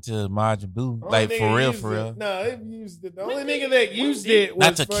use it until Majin Buu. Only Like nigga for real, used for it. real. No, they used it. The only When nigga did- that when used did- it was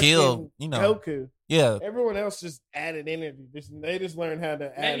Not to kill, fucking Goku. Goku. Yeah, Everyone else just added energy. They just learned how to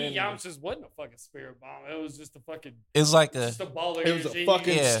add Maybe energy. Yamcha's wasn't a fucking spirit bomb. It was just a fucking it's like a. just a ball of It was a energy.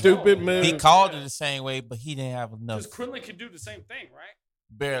 fucking Yeah. stupid Oh, move. He called it the same way, but he didn't have enough. Because Krillin could do the same thing, right?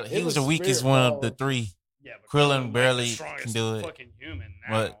 Barely, It he was was the weakest spirit one of power. the three. Yeah, but Krillin like barely the strongest can do it. Fucking human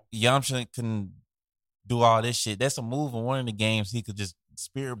now. But Yamcha can do all this shit. That's a move in one of the games. He could just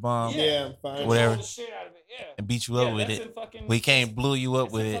spirit bomb Yeah, fine. Whatever. Control the shit out of it. Yeah. and beat you up with that's it. in fucking, We can't blew you up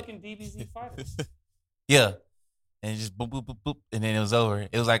it's with in it. fucking DBZ fighters. Yeah. And just boop, boop, boop, boop. And then it was over.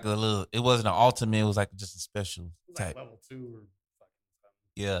 It was like a little, it wasn't an ultimate. It was like just a special It was like type. level 2 or fucking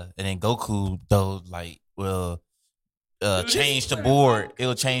Yeah. And then Goku, though, like, will Dude, this change is the pretty board. fucking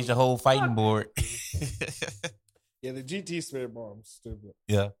It'll change the whole fighting Fuck. board. Yeah, the GT spirit bomb's stupid.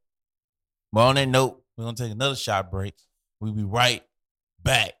 Yeah. But on that note, we're going to take another shot break. We'll be right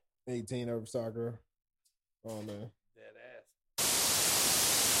back. 18 over Sakura. Oh man. dead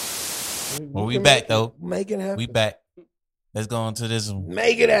ass. Well, we can back, make it- though. Make it happen. We back. Let's go into this one.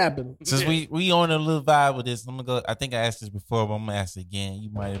 Make it happen. Since we on a little vibe with this, I'm gonna go. I think I asked this before, but I'm gonna ask it again. You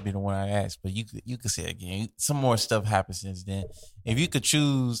might have been the one I asked, but you could say it again. Some more stuff happened since then. If you could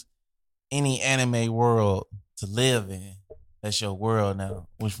choose any anime world to live in, that's your world now.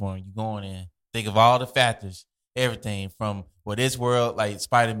 Which one are you going in? Think of all the factors, everything from this world, like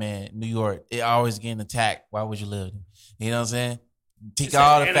Spider-Man, New York, it always getting attacked. Why would you live there? You know what I'm saying? Take You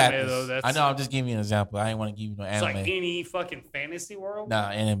all said the anime, factors. though, that's- I know. I'm just giving you an example. I didn't want to give you no It's anime. like any fucking fantasy world. Nah,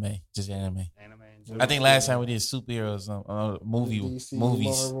 anime, just anime. Anime. in general. I think last time we did superheroes, movies,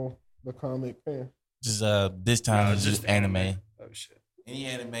 Marvel, the comic. Yeah. just this No, time it's it's just anime. Oh shit. Any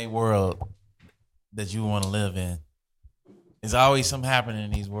anime world that you want to live in. There's always something happening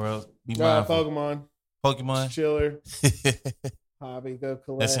in these worlds. Be mindful. Pokemon. Pokemon. Chiller. That Hobby. Go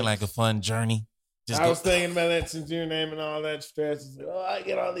collect. seemed like a fun journey. Just I go- was thinking about that since you're naming all that stress. It's like, oh, I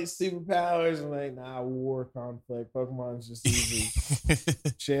get all these superpowers. I'm like, nah, war, conflict. Pokemon's just easy.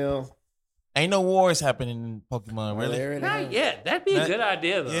 Chill. Ain't no wars happening in Pokemon, really. There it Not is. yet. That'd be a Not- good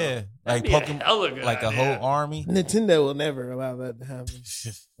idea though. Yeah, That'd like be a Pokemon, hella good like a idea. whole army. Nintendo will never allow that to happen.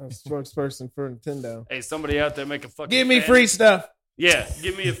 I'm a spokesperson for Nintendo. Hey, somebody out there make a fucking. Give me fan- free stuff. Yeah,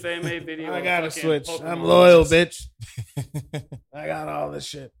 give me a fan made video. I of got a fucking Switch. Pokemon. I'm loyal, bitch. I got all this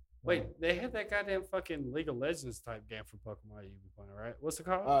shit. Wait, they had that goddamn fucking League of Legends type game for Pokemon you've been playing, right? What's it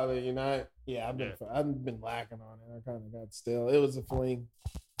called? Oh, the Unite. Yeah, I've been lacking on it. I kind of got still. It was a fling.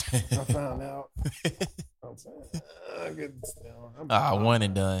 I found out. I'm saying, good still. One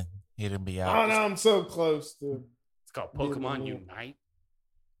and done. It'll be I out. don't know. I'm so close to. It's called Yeah, Pokemon yeah. Unite.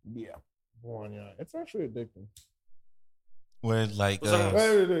 Yeah, one Unite. It's actually addicting. Where it's like, What's up?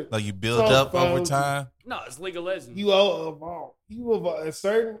 like you build So up over fun. time. No, it's League of Legends. You all evolve. You evolve. A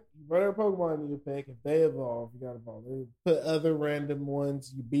certain whatever Pokemon you pick, if they evolve, you got to evolve. They put other random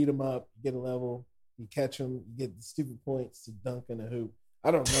ones. You beat them up. You get a level. You catch them. You get the stupid points to dunk in a hoop. I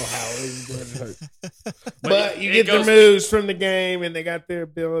don't know how it doesn't hurt. But you it get their goes- moves from the game, and they got their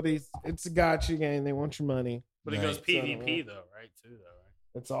abilities. It's a gotcha game. They want your money. But it Right. goes PvP though, right? Too though,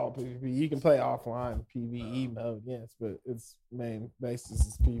 right? It's all PvP. You can play offline PvE mode, yes, but its main basis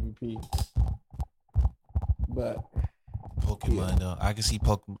is PvP. But Pokemon though, I can see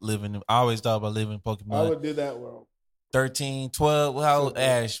Pokemon living. I always thought about living in I Pokemon. would do that world. 13, 12. How old So-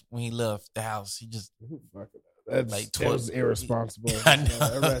 Ash when he left the house? He just Who fucking that's Like that was 12 irresponsible. I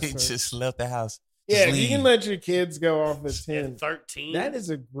know Arrest he her. just left the house. Yeah, Just if you can leave. let your kids go off at At 10, 13. that is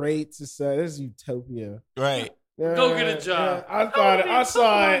a great society. That is utopia. Right. Go get a job. I thought I wanna be I a saw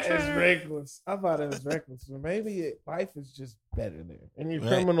Pokemon it as trainer. reckless. I thought it was reckless. But maybe life is just better there. And your Right.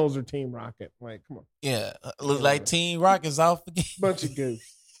 criminals are Team Rocket. Like, come on, Yeah. Look like Team Rocket's off again. bunch of goofs.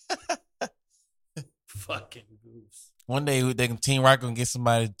 fucking goose. One day Team Rocket gonna get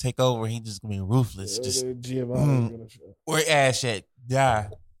somebody to take over. He just gonna be ruthless. Just Giovanni's gonna show. where Ash at? Die.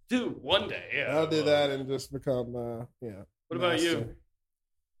 Dude, one day, yeah. I'll do that and just become, yeah. What about you? master.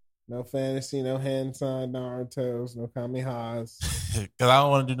 No fantasy, no hand sign, Naruto's, no Kamihas. Because I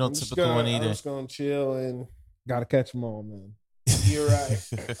don't want to do no I'm just typical one I'm either. just gonna chill and gotta catch them all, man. You're right.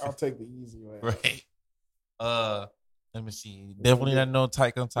 I'll take the easy way. Right. Let me see. Definitely not no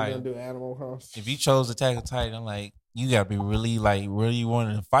Attack on We're gonna Titan. do Animal House. If you chose Attack on Titan, I'm like, you gotta be really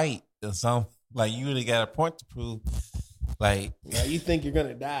wanting to fight or something. Like you really got a point to prove. Like Now, you think you're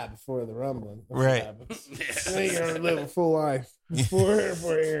gonna die before the rumbling. That's Right. what happens. You think you're gonna live a full life before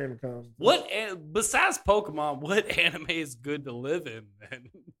Aaron comes. Besides Pokemon, what anime is good to live in? Man?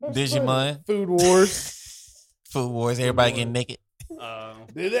 That's Digimon. funny. Food Wars. Food Wars, everybody getting naked.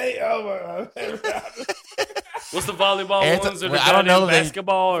 Did they? Oh my God. What's the volleyball Every ones? Or well, the I don't know, they-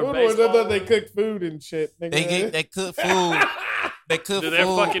 basketball or Food Wars, baseball? I thought they cooked food and shit. Nigga. They cook food. They cook Do food. their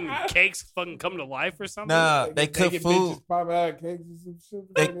fucking cakes fucking come to life or something? Nah, they cook get food. bitches pop out of cakes and some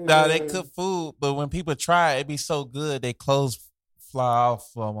shit. They cook food, but when people try it, be so good, they clothes fly off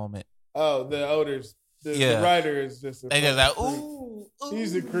for a moment. Oh, the odors. The Yeah. writer is just a They just like, fucking ooh, creep.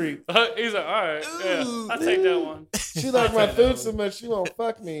 He's a creep. He's like, all right, yeah, Ooh. I'll take that one. She like my food so much she won't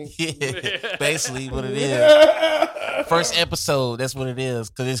fuck me. Yeah, basically what it is. First episode, that's what it is.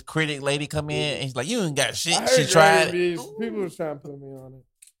 Cause this critic lady come in and he's like, "You ain't got shit." I She heard tried it. reviews. People was trying to put me on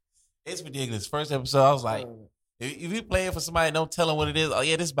it. It's ridiculous. First episode, I was like, if you play it for somebody, don't tell them what it is. Oh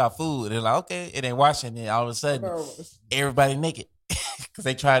yeah, this is about food. They're like, okay, and then watching it, all of a sudden, everybody naked because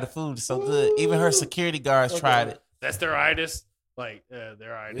they tried the food. It's so good. Even her security guards tried it. That's their itis. Like,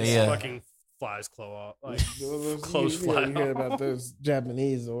 their itis Yeah. fucking flies claw off. Like, Close fly You hear off. about those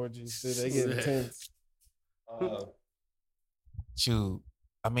Japanese orgies? Dude, they get intense. Shoot,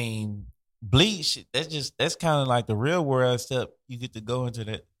 I mean, Bleach. That's kind of like the real world, except you get to go into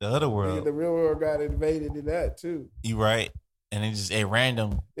the other Nigga, world. the real world got invaded in that too. You right, and it just at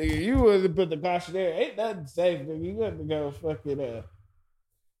random. Nigga, you would have put the caution there. Ain't nothing safe, nigga. You got to go fucking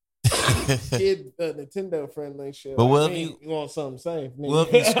kid Nintendo friendly shit. But Like, what if you want something safe? Nigga. Well,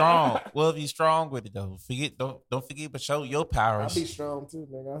 if you strong, strong with it though. Don't forget, but show your I'll powers. be strong too,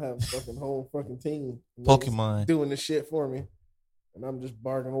 nigga. I'll have a fucking whole fucking team. Niggas Pokemon. doing this shit for me, and I'm just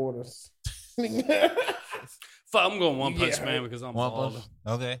barking orders. fuck, I'm going One Punch Yeah. Man because I'm One bald. Punch.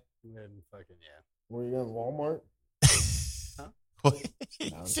 Okay. And fucking, yeah. Were you going to Walmart? What?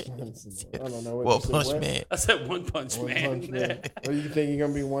 I don't know. Well, you said, Punch what? Man. I said One Punch One Man. Punch Man. Or you think you're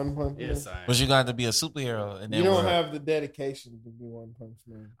gonna be One Punch Man? Yes, I am. But you got to be a superhero, and You then don't have the dedication to be One Punch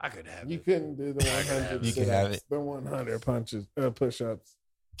Man. I could have You it. couldn't do the I could have 100. it. You could have it. The 100 punches, push-ups,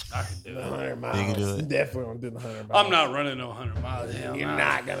 I could do the it. 100 miles. You can do it. Definitely don't do the 100 miles. I'm not running no 100 miles. Hell You're no.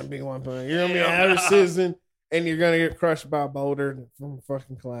 not gonna be One Punch. You're gonna be Hell average no. citizen, and you're gonna get crushed by a boulder from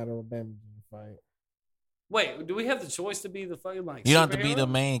fucking collateral damage in the fight. Wait, do we have the choice to be the fucking like? You don't have to be superhero? the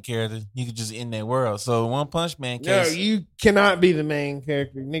main character. You can just in that world. So One Punch Man No, case you cannot be the main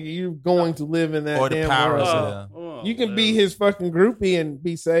character, nigga. You're going to live in that Or the damn powers world. of- You can be his fucking groupie and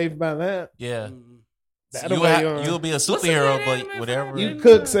be saved by that. yeah. Mm. That'll You be you'll be a the superhero, name but of it? whatever. You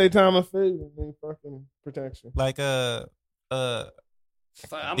cook Saitama food and then fucking protection. Like Fuck,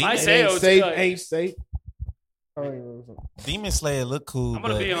 I Demon might say Ain't OT. safe, Like, ain't safe. Oh, yeah. Demon Slayer look cool, I'm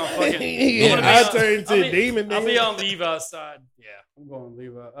gonna but be on fucking. Yeah, I'm gonna be I on- turn into I'll a be- demon. I'll be nigga. on Levi's side. Yeah, I'm going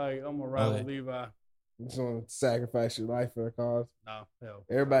Levi. I'm gonna ride with Okay. Levi. You just want to sacrifice your life for a cause. No, hell.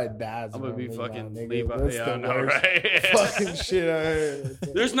 Everybody dies. I'm gonna around be Levi, fucking nigga. Levi. That's Yeah, the I know, worst right? fucking shit I heard.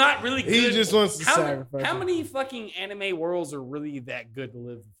 There's not really good. He just wants to how, sacrifice. how it. many fucking anime worlds are really that good to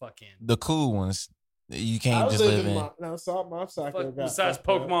live fucking? the cool ones you I can't was just live living in. no, Salt Mob Psycho Fuck, got besides fucked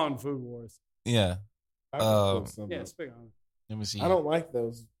up. Pokemon and Food Wars. Yeah. I can Um, put some Yeah, up. speak on it. Let me see. I don't like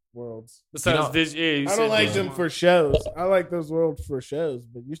those worlds. Besides don't- yeah, you I said don't like Digimon. them for shows. I like those worlds for shows,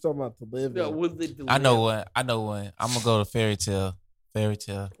 but you're talking about to live. Yeah, in. would they I know live? one. I'm gonna go to Fairy Tale. Fairy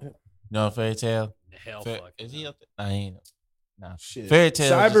Tale. You know Fairy Tale? Hell, fuck. Is he up there? Nah, he ain't. Nah. Shit. Fairy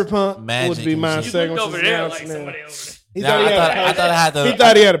Tale. Cyberpunk magic would be and my shit. You second. looked over since there now like it's now. somebody over there. He Nah, thought he had a I thought I had He the.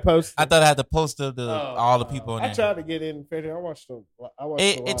 thought he had a poster. I thought I had the poster of the Oh. all the people in I there. tried to get in Fairy Tale. I watched It a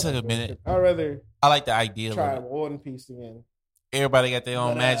lot took a of it. minute. I'd rather I like the idea try of it. One Piece again. Everybody got their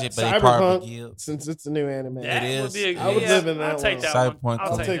own But, magic, but they part of Cyberpunk, the guild. since it's a new anime. That It would is. be a, I would live in that I'll take world. that one. Cyberpunk.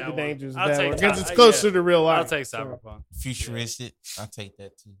 I'll I'll take that the one. dangers of I'll that take one because that. it's closer Yeah. to real life. I'll take so. Cyberpunk. Futuristic. I'll take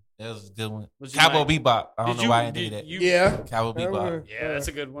that too. That was a good one. What you Cowboy like? Bebop. I don't know why I did that. Yeah, Cowboy Bebop. Yeah, that's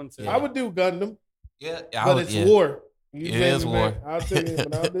a good one too. I would do Gundam, Yeah, but it's war. You It bring is me war. back. I'll tell you,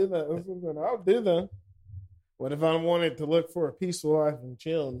 but I'll do that. I'll do that. What if I wanted to look for a peaceful life and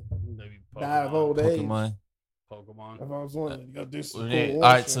chill, Maybe die of Pokemon. old age? Pokemon. Pokemon. If I was wanting to go do some All cool war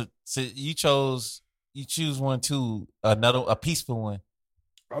right, shit. so you choose one too. A peaceful one.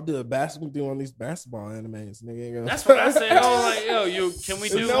 I'll do a basketball. Do one of these basketball animes, nigga. Ain't gonna- That's what I said. I was like, yo, can we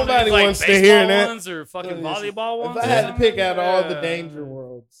If do one of nobody these, like, wants to baseball hear that- ones or fucking Listen, volleyball ones? If I or had to something? pick out all the Yeah. danger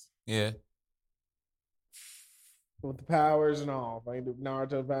worlds Yeah. with the powers and all, if I can do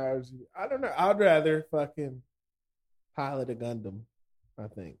Naruto powers, I don't know. I'd rather fucking pilot a Gundam. I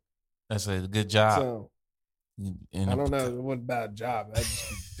think That's a good job. so. I don't know what about job. That'd just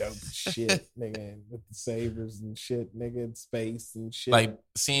be dope as shit, nigga. With the sabers and shit, nigga, in space and shit. Like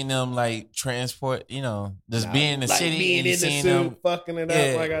seeing them like transport, just being in the like city being and in the seeing suit, them. fucking it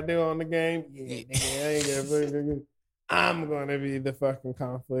Yeah. up like I do on the game. Yeah, nigga, I ain't gonna I'm gonna be the fucking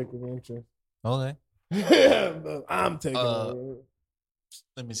conflict of interest. Okay. But I'm taking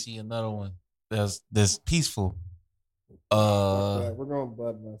Let me see another one. There's peaceful. we're going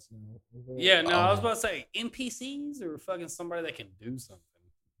bloodlust now. Yeah, no, I was about to say NPCs or fucking somebody that can do something.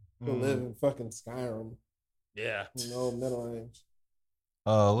 To live in fucking Skyrim. Yeah. No Middle Age.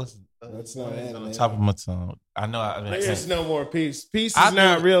 What's That's not on anime. the top of my tongue? I know. I There's no more peace. Peace I is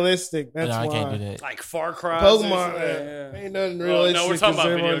not do- realistic. That's no, I why. can't do that. Like Far Cry. Pokemon, Yeah. ain't nothing Well, realistic. no, we're talking 'cause about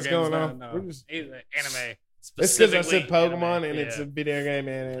video everyone's games. going No, on. no. We're just, Anime. it's because I said Specifically Pokemon anime. and it's a video game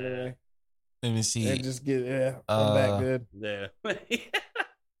and anime. Let me see. And just get I'm that good. Yeah.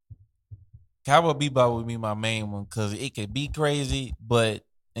 Cowboy Bebop would be my main one because it could be crazy,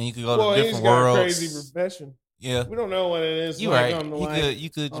 and you could go Well, to he's different got a worlds. crazy profession. Yeah, We don't know what it is. you like right. On the You life could you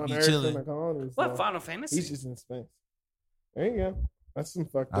could on be Earth chilling. and the colonies. What so Final Fantasy? He's just in space. There you go. That's some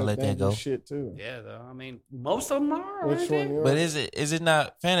fucked I'll up let that dangerous go. shit too. Yeah, though. I mean, most of them are. Which aren't one? they? You But is it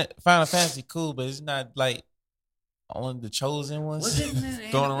not Final Fantasy cool? But it's not like one of the chosen ones Was it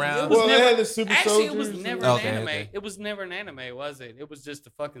an going anime? around. It was Well, they never- had the Super Actually, it Soldiers. was never Okay, an anime. okay. It was never an anime, was it? It was just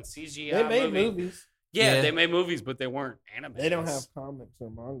a fucking CGI. They made movie. movies. Yeah, Yeah. they made movies, but they weren't anime. They don't have comics or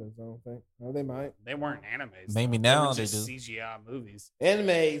mangas. I don't think. Oh, they might. They weren't animes. Maybe though. now were they just do. CGI movies.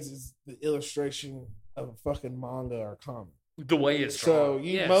 Animes is the illustration of a fucking manga or comic. The way it's So drawn.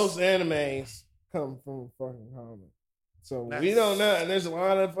 Yes. most animes come from fucking comic. So we That's- don't know, and there's a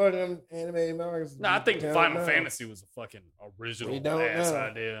lot of fucking anime mangas. No, I think we don't Final know. Fantasy was a fucking original We don't ass know.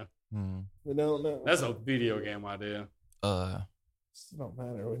 idea. Hmm. We don't know. That's a video game idea. Let It don't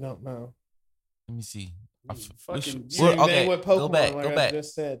matter. We don't know. me see. Fucking Well, Same okay, thing with go Pokemon, back, like go I back.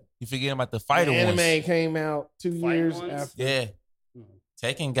 just said. You forgetting about the The fighter anime ones? came out 2 Fighting years ones? after. Yeah, Mhm.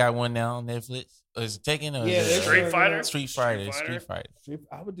 Tekken got one now on Netflix. Is it Tekken or Yeah, is they're it Street Fighter? Street Fighter? Street Fighter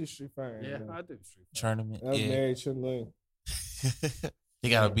I would do Street Fighter. Yeah, man. I do. Street Fighter. tournament. I was Yeah, married Chun Li. you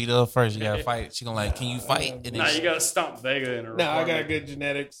gotta beat her up first. You gotta fight. She gonna like, can you fight? And Nah, then you gotta stomp Vega in her. No, I got apartment. good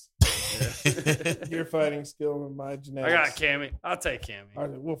genetics. Yeah. Your fighting skill and my I genetics. got Cammy. I'll take Cammy. All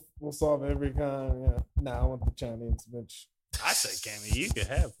right, we'll solve every kind. Yeah. Nah, I want the Chinese bitch. I say Cammy. You could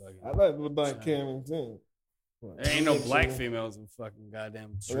have fucking. Would like Cammy too. There ain't no black females in fucking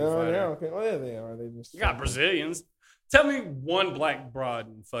goddamn Street Yeah, Fighter. okay. Oh yeah, they are. They just You got Brazilians. Tell me one black broad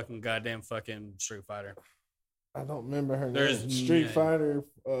in fucking goddamn fucking Street Fighter. I don't remember her There's name. Street none. Fighter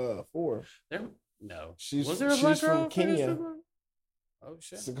 4. There, no. She's Was there a black she's girl from in fucking Kenya. Street Fighter? Oh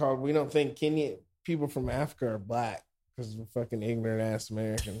shit. It's called. We don't think Kenya people from Africa are black because we're fucking ignorant ass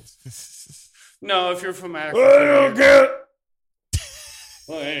Americans. No, if you're from I Africa. don't get it.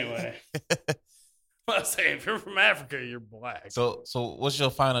 Well, anyway. I'm saying if you're from Africa, you're black. so what's your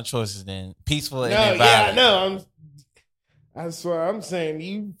final choices then? Peaceful and No, then yeah, violent. no. That's why I'm saying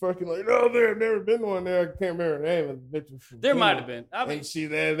you fucking like. No, there've never been one there. I can't remember her name. But the bitch was from There Kenya. might have been. I mean, And she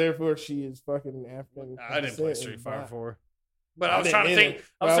there, therefore she is fucking African. I didn't play descent Street and Fighter black. 4. But I I was didn't trying to either. think. I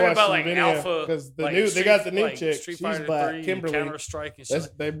But was thinking watched about the like video, Alpha. 'cause the like new- they Street- got the new like chick. Street She's Fighter black, 3, Kimberly. Counter Strike and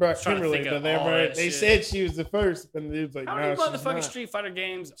shit. They brought trying to Kimberly, think but of they all brought, that they shit. said she was the first, and it was like, How no, many she's motherfucking not. Street Fighter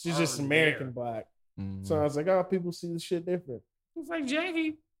games? She's just are American there? black. Mm. So I was like, oh, people see the shit different. It's like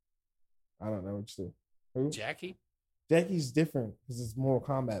Jackie. I don't know what you do. Who? Jackie? Jackie's different because it's Mortal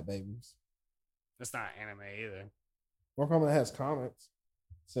Kombat babies. That's not anime either. Mortal Kombat has comics.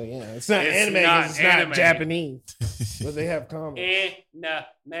 So yeah, it's not It's anime not 'cause it's anime. not Japanese, but they have comics.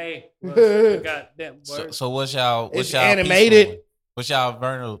 Anime. Was goddamn So, word. so what's y'all? What's It's y'all animated. peaceful one? What's y'all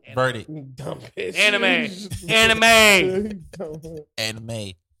verdict? You dumb bitch. Anime. Anime.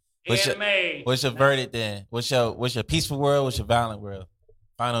 Anime. What's your, Anime. what's your verdict then? What's your peaceful world? What's your violent world?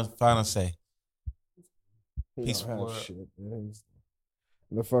 Final say. He Peaceful don't have world. shit. Man. He's-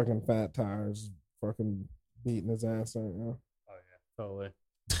 The fucking fat tires fucking beating his ass right now. Oh yeah, totally.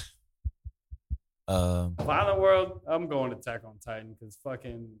 Violent World. I'm going to Attack on Titan because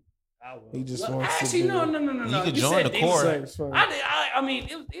fucking. I will. He just Look, wants to actually, do- no. You could You join said the Demon core. Slayer. Thanks, fine. I mean,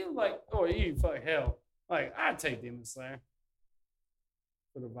 it was like, oh, you fuck hell. Like, I'd take Demon Slayer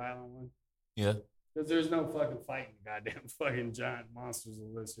for the violent one. Yeah. Because there's no fucking fighting goddamn fucking giant monsters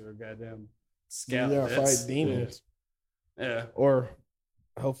unless you're a goddamn You scout. gotta fight demons. Yeah. Or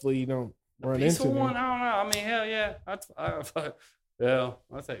hopefully you don't run into Peaceful them. one, I don't know. I mean, hell yeah.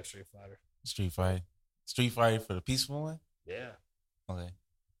 I'll take Street Fighter. Street Fighter. Street Fighter for the peaceful one? Yeah. Okay.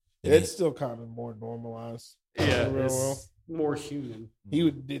 It's still kind of more normalized. Yeah. in the real it's- world. more human.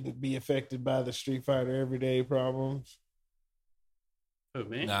 didn't be affected by the Street Fighter everyday problems. Oh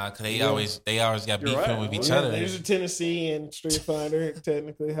man, Nah, because they always got You're beefing right. with each Yeah, other. there's a Tennessee and Street Fighter,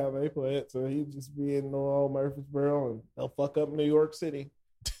 technically how they play it. So he'd just be in old Murfreesboro and they'll fuck up New York City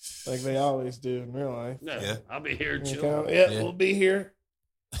like they always do in real life. yeah. I'll be here Okay, chilling. yeah, Yeah. we'll be here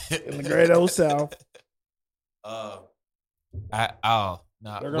in the great old South. No.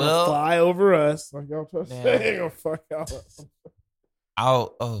 They're gonna Well, fly over us. Like y'all supposed to Nah. say, they're gonna fuck y'all up.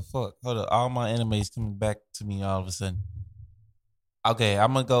 oh fuck, hold up. All my animes coming back to me all of a sudden. Okay,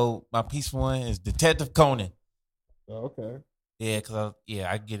 I'm gonna go. My peaceful one is Detective Conan. Oh, okay. Yeah, because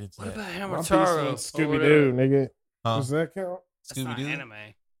I get into What that. about My piece Hamtaro? was Scooby Doo, nigga. Huh? Does that count? That's not Scooby Doo. anime.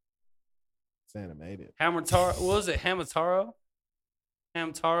 It's animated. Hamtaro. What was it? Hamtaro.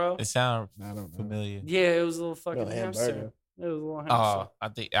 It sounds I don't know. familiar. Yeah, it was a little fucking No, hamster. hamburger. It was a little Oh,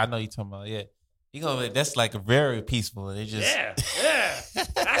 hamster. I know you're talking about. Yeah, you know that's like a very peaceful. It just Yeah.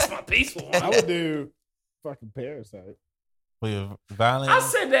 That's my peaceful I one. would do fucking Parasite. with violence. I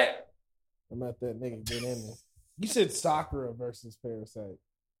said that. I'm not that nigga get in there. You said Sakura versus Parasite.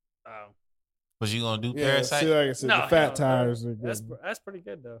 Oh, Was you gonna do Yeah, Parasite? see, like I said, no, the fat no, tires are that's good. that's pretty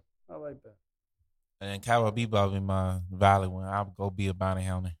good though. I like that. And then Cowboy Bebop in my violent one. I'll go be a bounty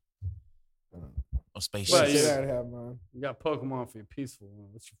hunter. A spaceship. Well, Shit, yeah. I'd have mine. You got Pokemon for your peaceful one.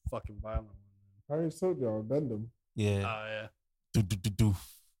 What's your fucking violent one? I already told y'all, Gundam Yeah. Oh yeah. Do.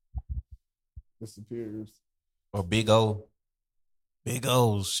 disappears. Or Big O. Big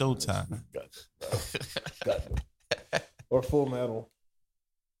O's Showtime. Gundam. Or Full Metal.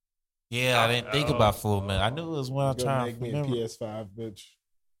 Yeah, I didn't think about Full Metal. I knew it was one I'm Go trying make to me a remember. PS5,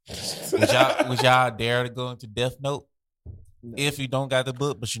 bitch. Would y'all dare to go into Death Note No. if you don't got the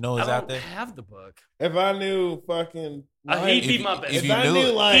book, but you know it's I out don't there? have the book. If I knew fucking, He'd be If- my best. if if you I knew knew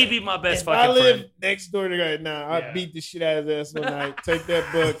it. like, He'd be my best if I fucking lived friend. next door to guy, nah, Yeah. I'd beat the shit out of his ass one night. Take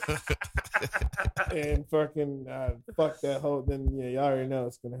that book and fucking fuck that whole. Then yeah, you already know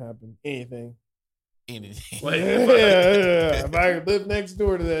it's gonna happen. Anything. Anything. Wait. Yeah. If I could live next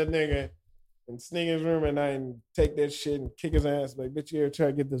door to that nigga and sneak in his room at night and take that shit and kick his ass, like, bitch, you ever try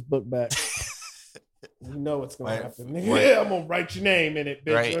to get this book back? You know what's gonna Right. happen. Right. Yeah, I'm gonna write your name in it,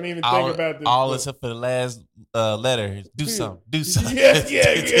 bitch. Right. Don't even all, think about this. all book. except for the last letter. Do Yeah. something. Do something.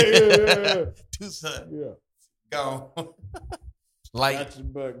 Yeah. Do something. Yeah. Go. Like, Got your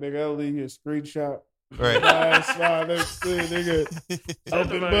book, nigga. I'll leave you a screenshot. right. Nice, wow, next to it, nigga.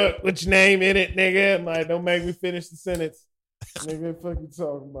 Open book, put your name in it, nigga. I'm like, don't make me finish the sentence. Nigga, what the fuck you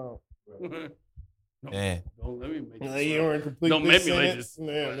talking about? Yeah. Don't let me make Like, this you up. weren't complete Don't this make me make sentence. this.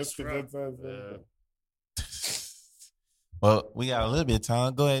 Yeah, that's Right. because that's Well, we got a little bit of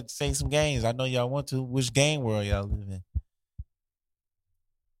time. Go ahead and say some games. I know y'all want to. Which game world y'all live in?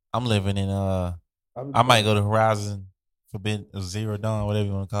 I'm living in I might go to Horizon Forbidden Zero Dawn, whatever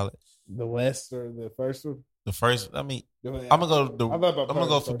you want to call it. the West or the first one. The first, I mean, I'm I'm gonna go. I thought about I'm gonna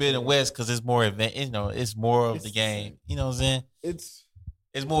go first Forbidden one. West because it's more event. You know, it's more of It's the the game. same. You know what I'm saying? It's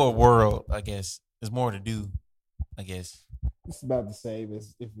It's more world, I guess. There's more to do, I guess. about the same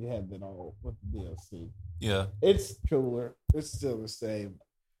as if you had that all with the DLC. Yeah. It's cooler. It's still the same,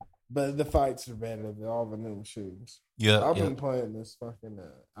 but the fights are better than all the new machines. Yeah. I've yeah. been playing this fucking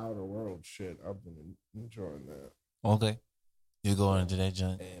Outer World shit. I've been enjoying that. Okay. You going into that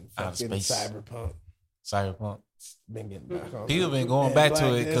junk? And Outer fucking space. Cyberpunk. Cyberpunk. Been getting back on. People it. been going And back to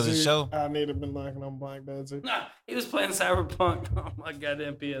Black it 'cause of the Desert, show. I need to been liking on Black Desert. Nah, he was playing Cyberpunk on my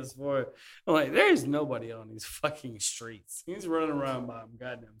goddamn PS4. I'm like, there's nobody on these fucking streets. He's running around by him,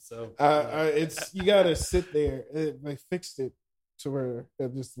 goddamn. So It's you gotta sit there. They fixed it to where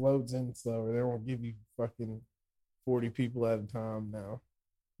it just loads in slower. They won't give you fucking 40 people at a time now.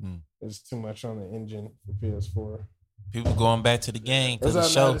 Hmm. There's too much on the engine for PS4. People going back to the game because Because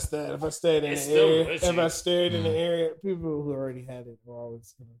of the I show. noticed that if I stayed in It's the still area, glitchy. if I stayed in the Mm. area, people who already had it are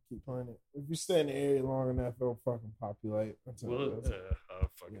always gonna keep playing it. If you stay in the area long enough, it'll fucking populate. That's all it is.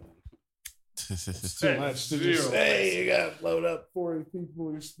 fucking. It's too much to just Zero. say you got to load up 40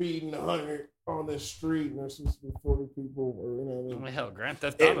 people. You're speeding 100 on this street, and there's supposed to be 40 people, or you know what I mean. Hell, Grand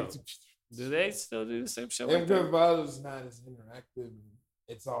Theft Auto. And Do they still do the same shit like Grand that? Theft Auto's not as interactive.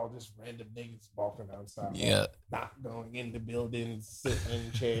 It's all just random niggas walking outside. Yeah. Not going into buildings, sitting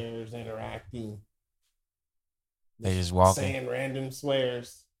in chairs, interacting. They just walking. Saying random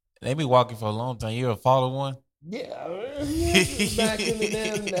swears. They be walking for a long time. You ever follow one? Yeah, back in the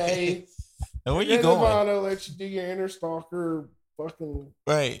damn day. And where you Grand Theft going? Auto lets you do your inner stalker fucking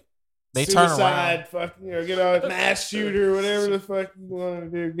Right. They turn suicide, around. fucking, get out mass shooter, whatever the fuck you want to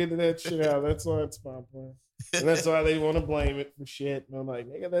do, get that shit out. That's why it's popular. And that's why they want to blame it for shit. And I'm like,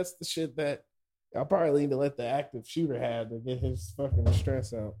 nigga, that's the shit that I'll probably need to let the active shooter have to get his fucking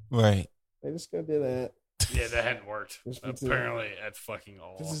stress out. Right. They just gonna do that. Yeah, that hadn't worked. Apparently, that's fucking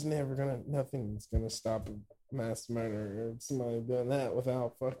all. This is never gonna. Nothing's gonna stop a mass murder or somebody doing that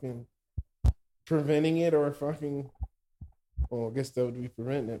without fucking preventing it or fucking. Well, I guess that would be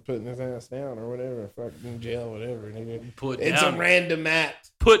preventing it, putting his ass down or whatever, fucking jail, whatever. Nigga. It's a random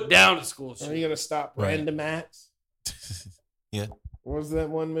act. Put down the school shooter. Are you gonna stop random acts? Yeah. What was that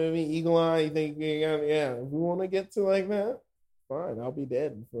one movie, Eagle Eye? You think you got? Yeah. If we want to get to like that, fine. I'll be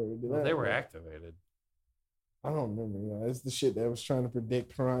dead before we do that. They were activated. I don't remember. Yeah, it's the shit that was trying to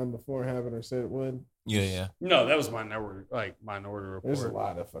predict crime before having or said it would. Yeah. No, that was Minority Report. There's a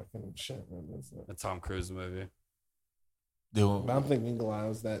lot of fucking shit. The Tom Cruise movie. But I'm thinking Eagle Eye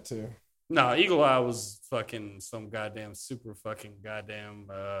was that too. No, Eagle Eye was fucking some goddamn super fucking goddamn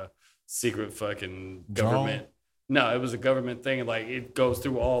secret fucking government. No, it was a government thing. Like it goes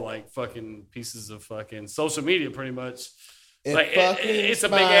through all like fucking pieces of fucking social media, pretty much. It's a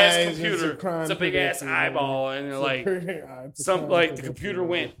big ass computer. It's a big ass eyeball, and like the computer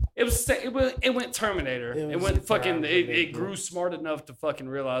went. It went Terminator. It went fucking. It grew smart enough to fucking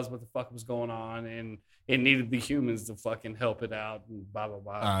realize what the fuck was going on, and it needed the humans to fucking help it out, and blah blah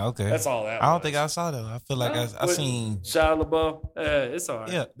blah. Okay, that's all that. I don't think I saw that. I feel like I seen Shia LaBeouf. It's all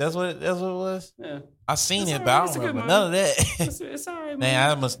right. Yeah, that's what it was. Yeah, I seen it, but I don't remember none of that. It's all right, man. Man,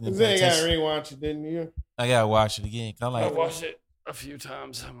 I must have. You gotta rewatch it, didn't you? I gotta watch it again. I watched it a few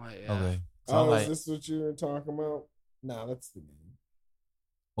times. I'm like, yeah. Okay. So is this what you were talking about? Nah, that's the game.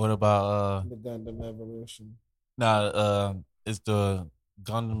 What about the Gundam Evolution? Nah, it's the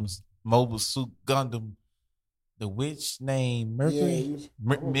Gundam's Mobile Suit Gundam. The witch named Mercury.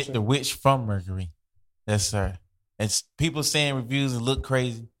 The witch from Mercury. Yes, sir. It's people saying reviews and look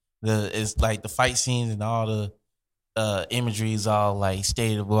crazy. It's like the fight scenes and all the imagery is all like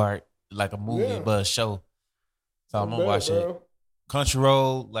state of art, like a movie but a show. So I'm gonna watch it.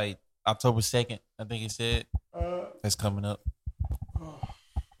 Crunchyroll, like October 2nd, I think it said. That's coming up.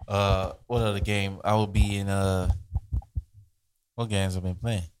 What other game? I will be in what games I've been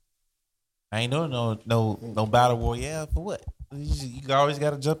playing? I ain't doing no battle royale for what? You always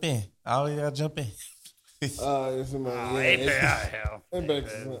gotta jump in. I always gotta jump in. Apex.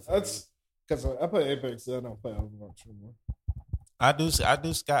 That's because I play Apex. I don't play Overwatch anymore. I do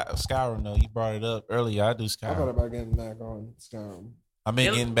Skyrim though. You brought it up earlier. I do Skyrim. I thought about getting back on Skyrim. I've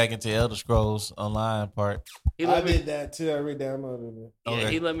been getting back into Elder Scrolls Online part. I did that too. I re-downloaded it. Yeah,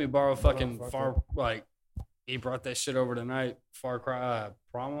 he let me borrow he brought that shit over tonight. Far Cry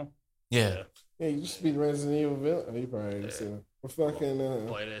Primal. Yeah. Yeah, you used to be Resident Evil villain. You probably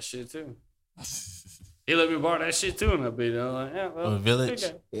play that shit too. He let me borrow that shit too, and I beat it. I'm like, Village.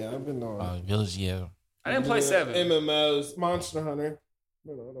 Yeah, I've been on Village. Yeah. I didn't play 7 MMOs. Monster Hunter.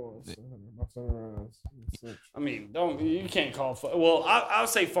 Monster Hunter. I mean, you can't call. Well, I would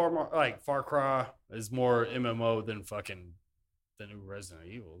say Far Cry is more MMO than fucking the new Resident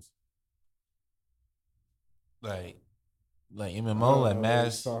Evils. Like MMO, like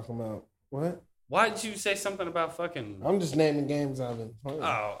Mass. Talking about what? Why did you say something about fucking? I'm just naming games I've been playing.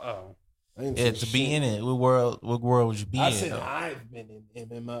 Oh. Yeah, to be in it. What world would you be in? I said I've been in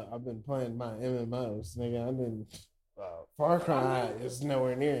MMO. I've been playing my MMOs, nigga. I've been. Far Cry is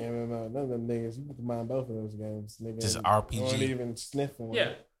nowhere near MMO. None of them niggas. You can combine both of those games, nigga. Just RPG. Don't even sniff one.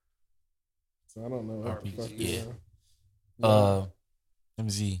 Yeah. So I don't know. RPG. Yeah. Let me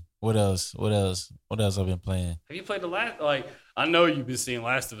see. What else? I've been playing? Have you played the last? Like, I know you've been seeing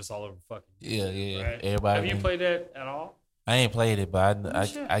Last of Us all over fucking. Yeah. Right? Everybody. Have you played that at all? I ain't played it, but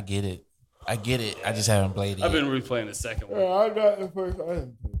I get it. I get it. I just haven't played it. I've been replaying the second one. Yeah, I got the first. I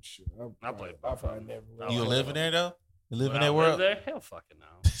didn't play shit. I played. I probably never. You living there though? You live in that world? There? Hell, fucking no.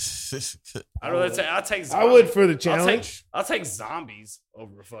 I'll take. Zombies. I would for the challenge. I'll take zombies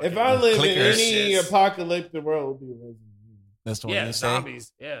over fucking. If I live in any apocalyptic world, it would be Resident Evil. That's the one you say?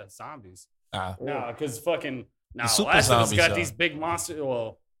 Zombies. Yeah, zombies. No, because fucking Last of Us got these big monsters.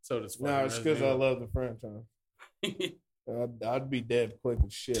 Well, so does. No, it's because I love the franchise. I'd be dead quick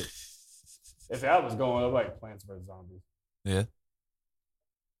as shit. If that was going, I'd like Plants vs Zombies. Yeah.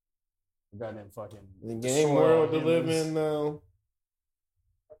 Goddamn fucking the game world to live in though.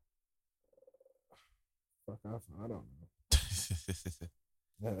 Fuck, I don't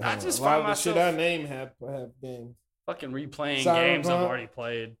know. I just find myself shit I name have games. Fucking replaying games I've already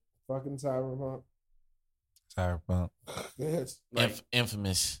played. Fucking Cyberpunk. Yes.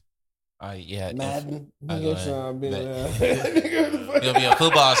 Infamous. Yeah. Madden. You'll be a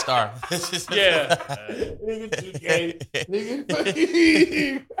football star. Yeah.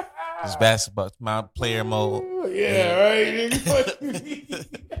 It's basketball. It's my player mode. Yeah, right.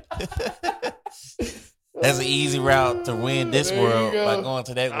 That's an easy route to win this There you world go. by going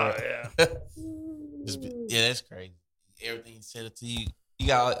to that Oh, world. yeah. Yeah, that's crazy. Everything set up to you. You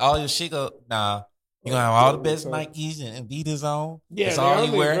got all your shit go. Nah, you gonna have all the best Nikes and Adidas on. Yeah, that's all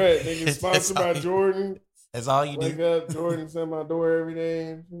you wear. Right. They get sponsored by Jordan. That's all you Wake do. up, Jordan send my door every day.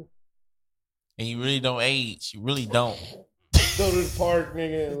 And shit. And you really don't age. You really don't Go to the park,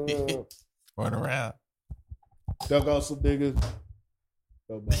 nigga. run around. Duck off some niggas.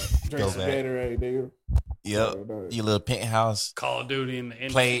 Go back. Drink Go some back. Gatorade, nigga. Yep. Your little penthouse. Call of Duty in the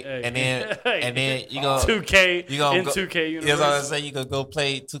Play, and then you go 2K you gonna in go- 2K universe. That's all I say. You could go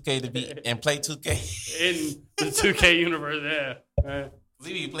play 2K to be and play 2K. In the 2K universe, yeah. Right.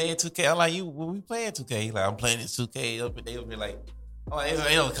 We be playing 2K. I'm like, you, when we playing 2K? He's like, I'm playing this 2K. They'll be like, oh,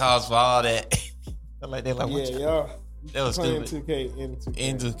 they don't cause for all that. they're like, Yeah, what you- y'all that was playing stupid. 2K in 2K.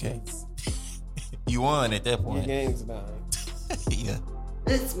 In 2K. You won at that Your point. game's done. Yeah.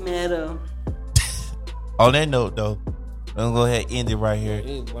 It's meta. On that note, though, we're going to go ahead and end it right here.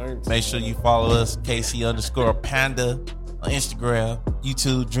 Make sure you follow us, KC_Panda on Instagram,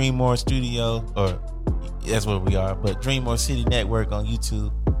 YouTube, Dreammore Studio, or that's where we are, but Dreammore City Network on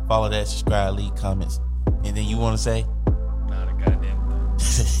YouTube. Follow that, subscribe, leave comments. And then you want to say? Not a goddamn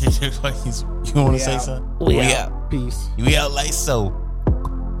thing. You want to say something? We out. Peace. We out like so.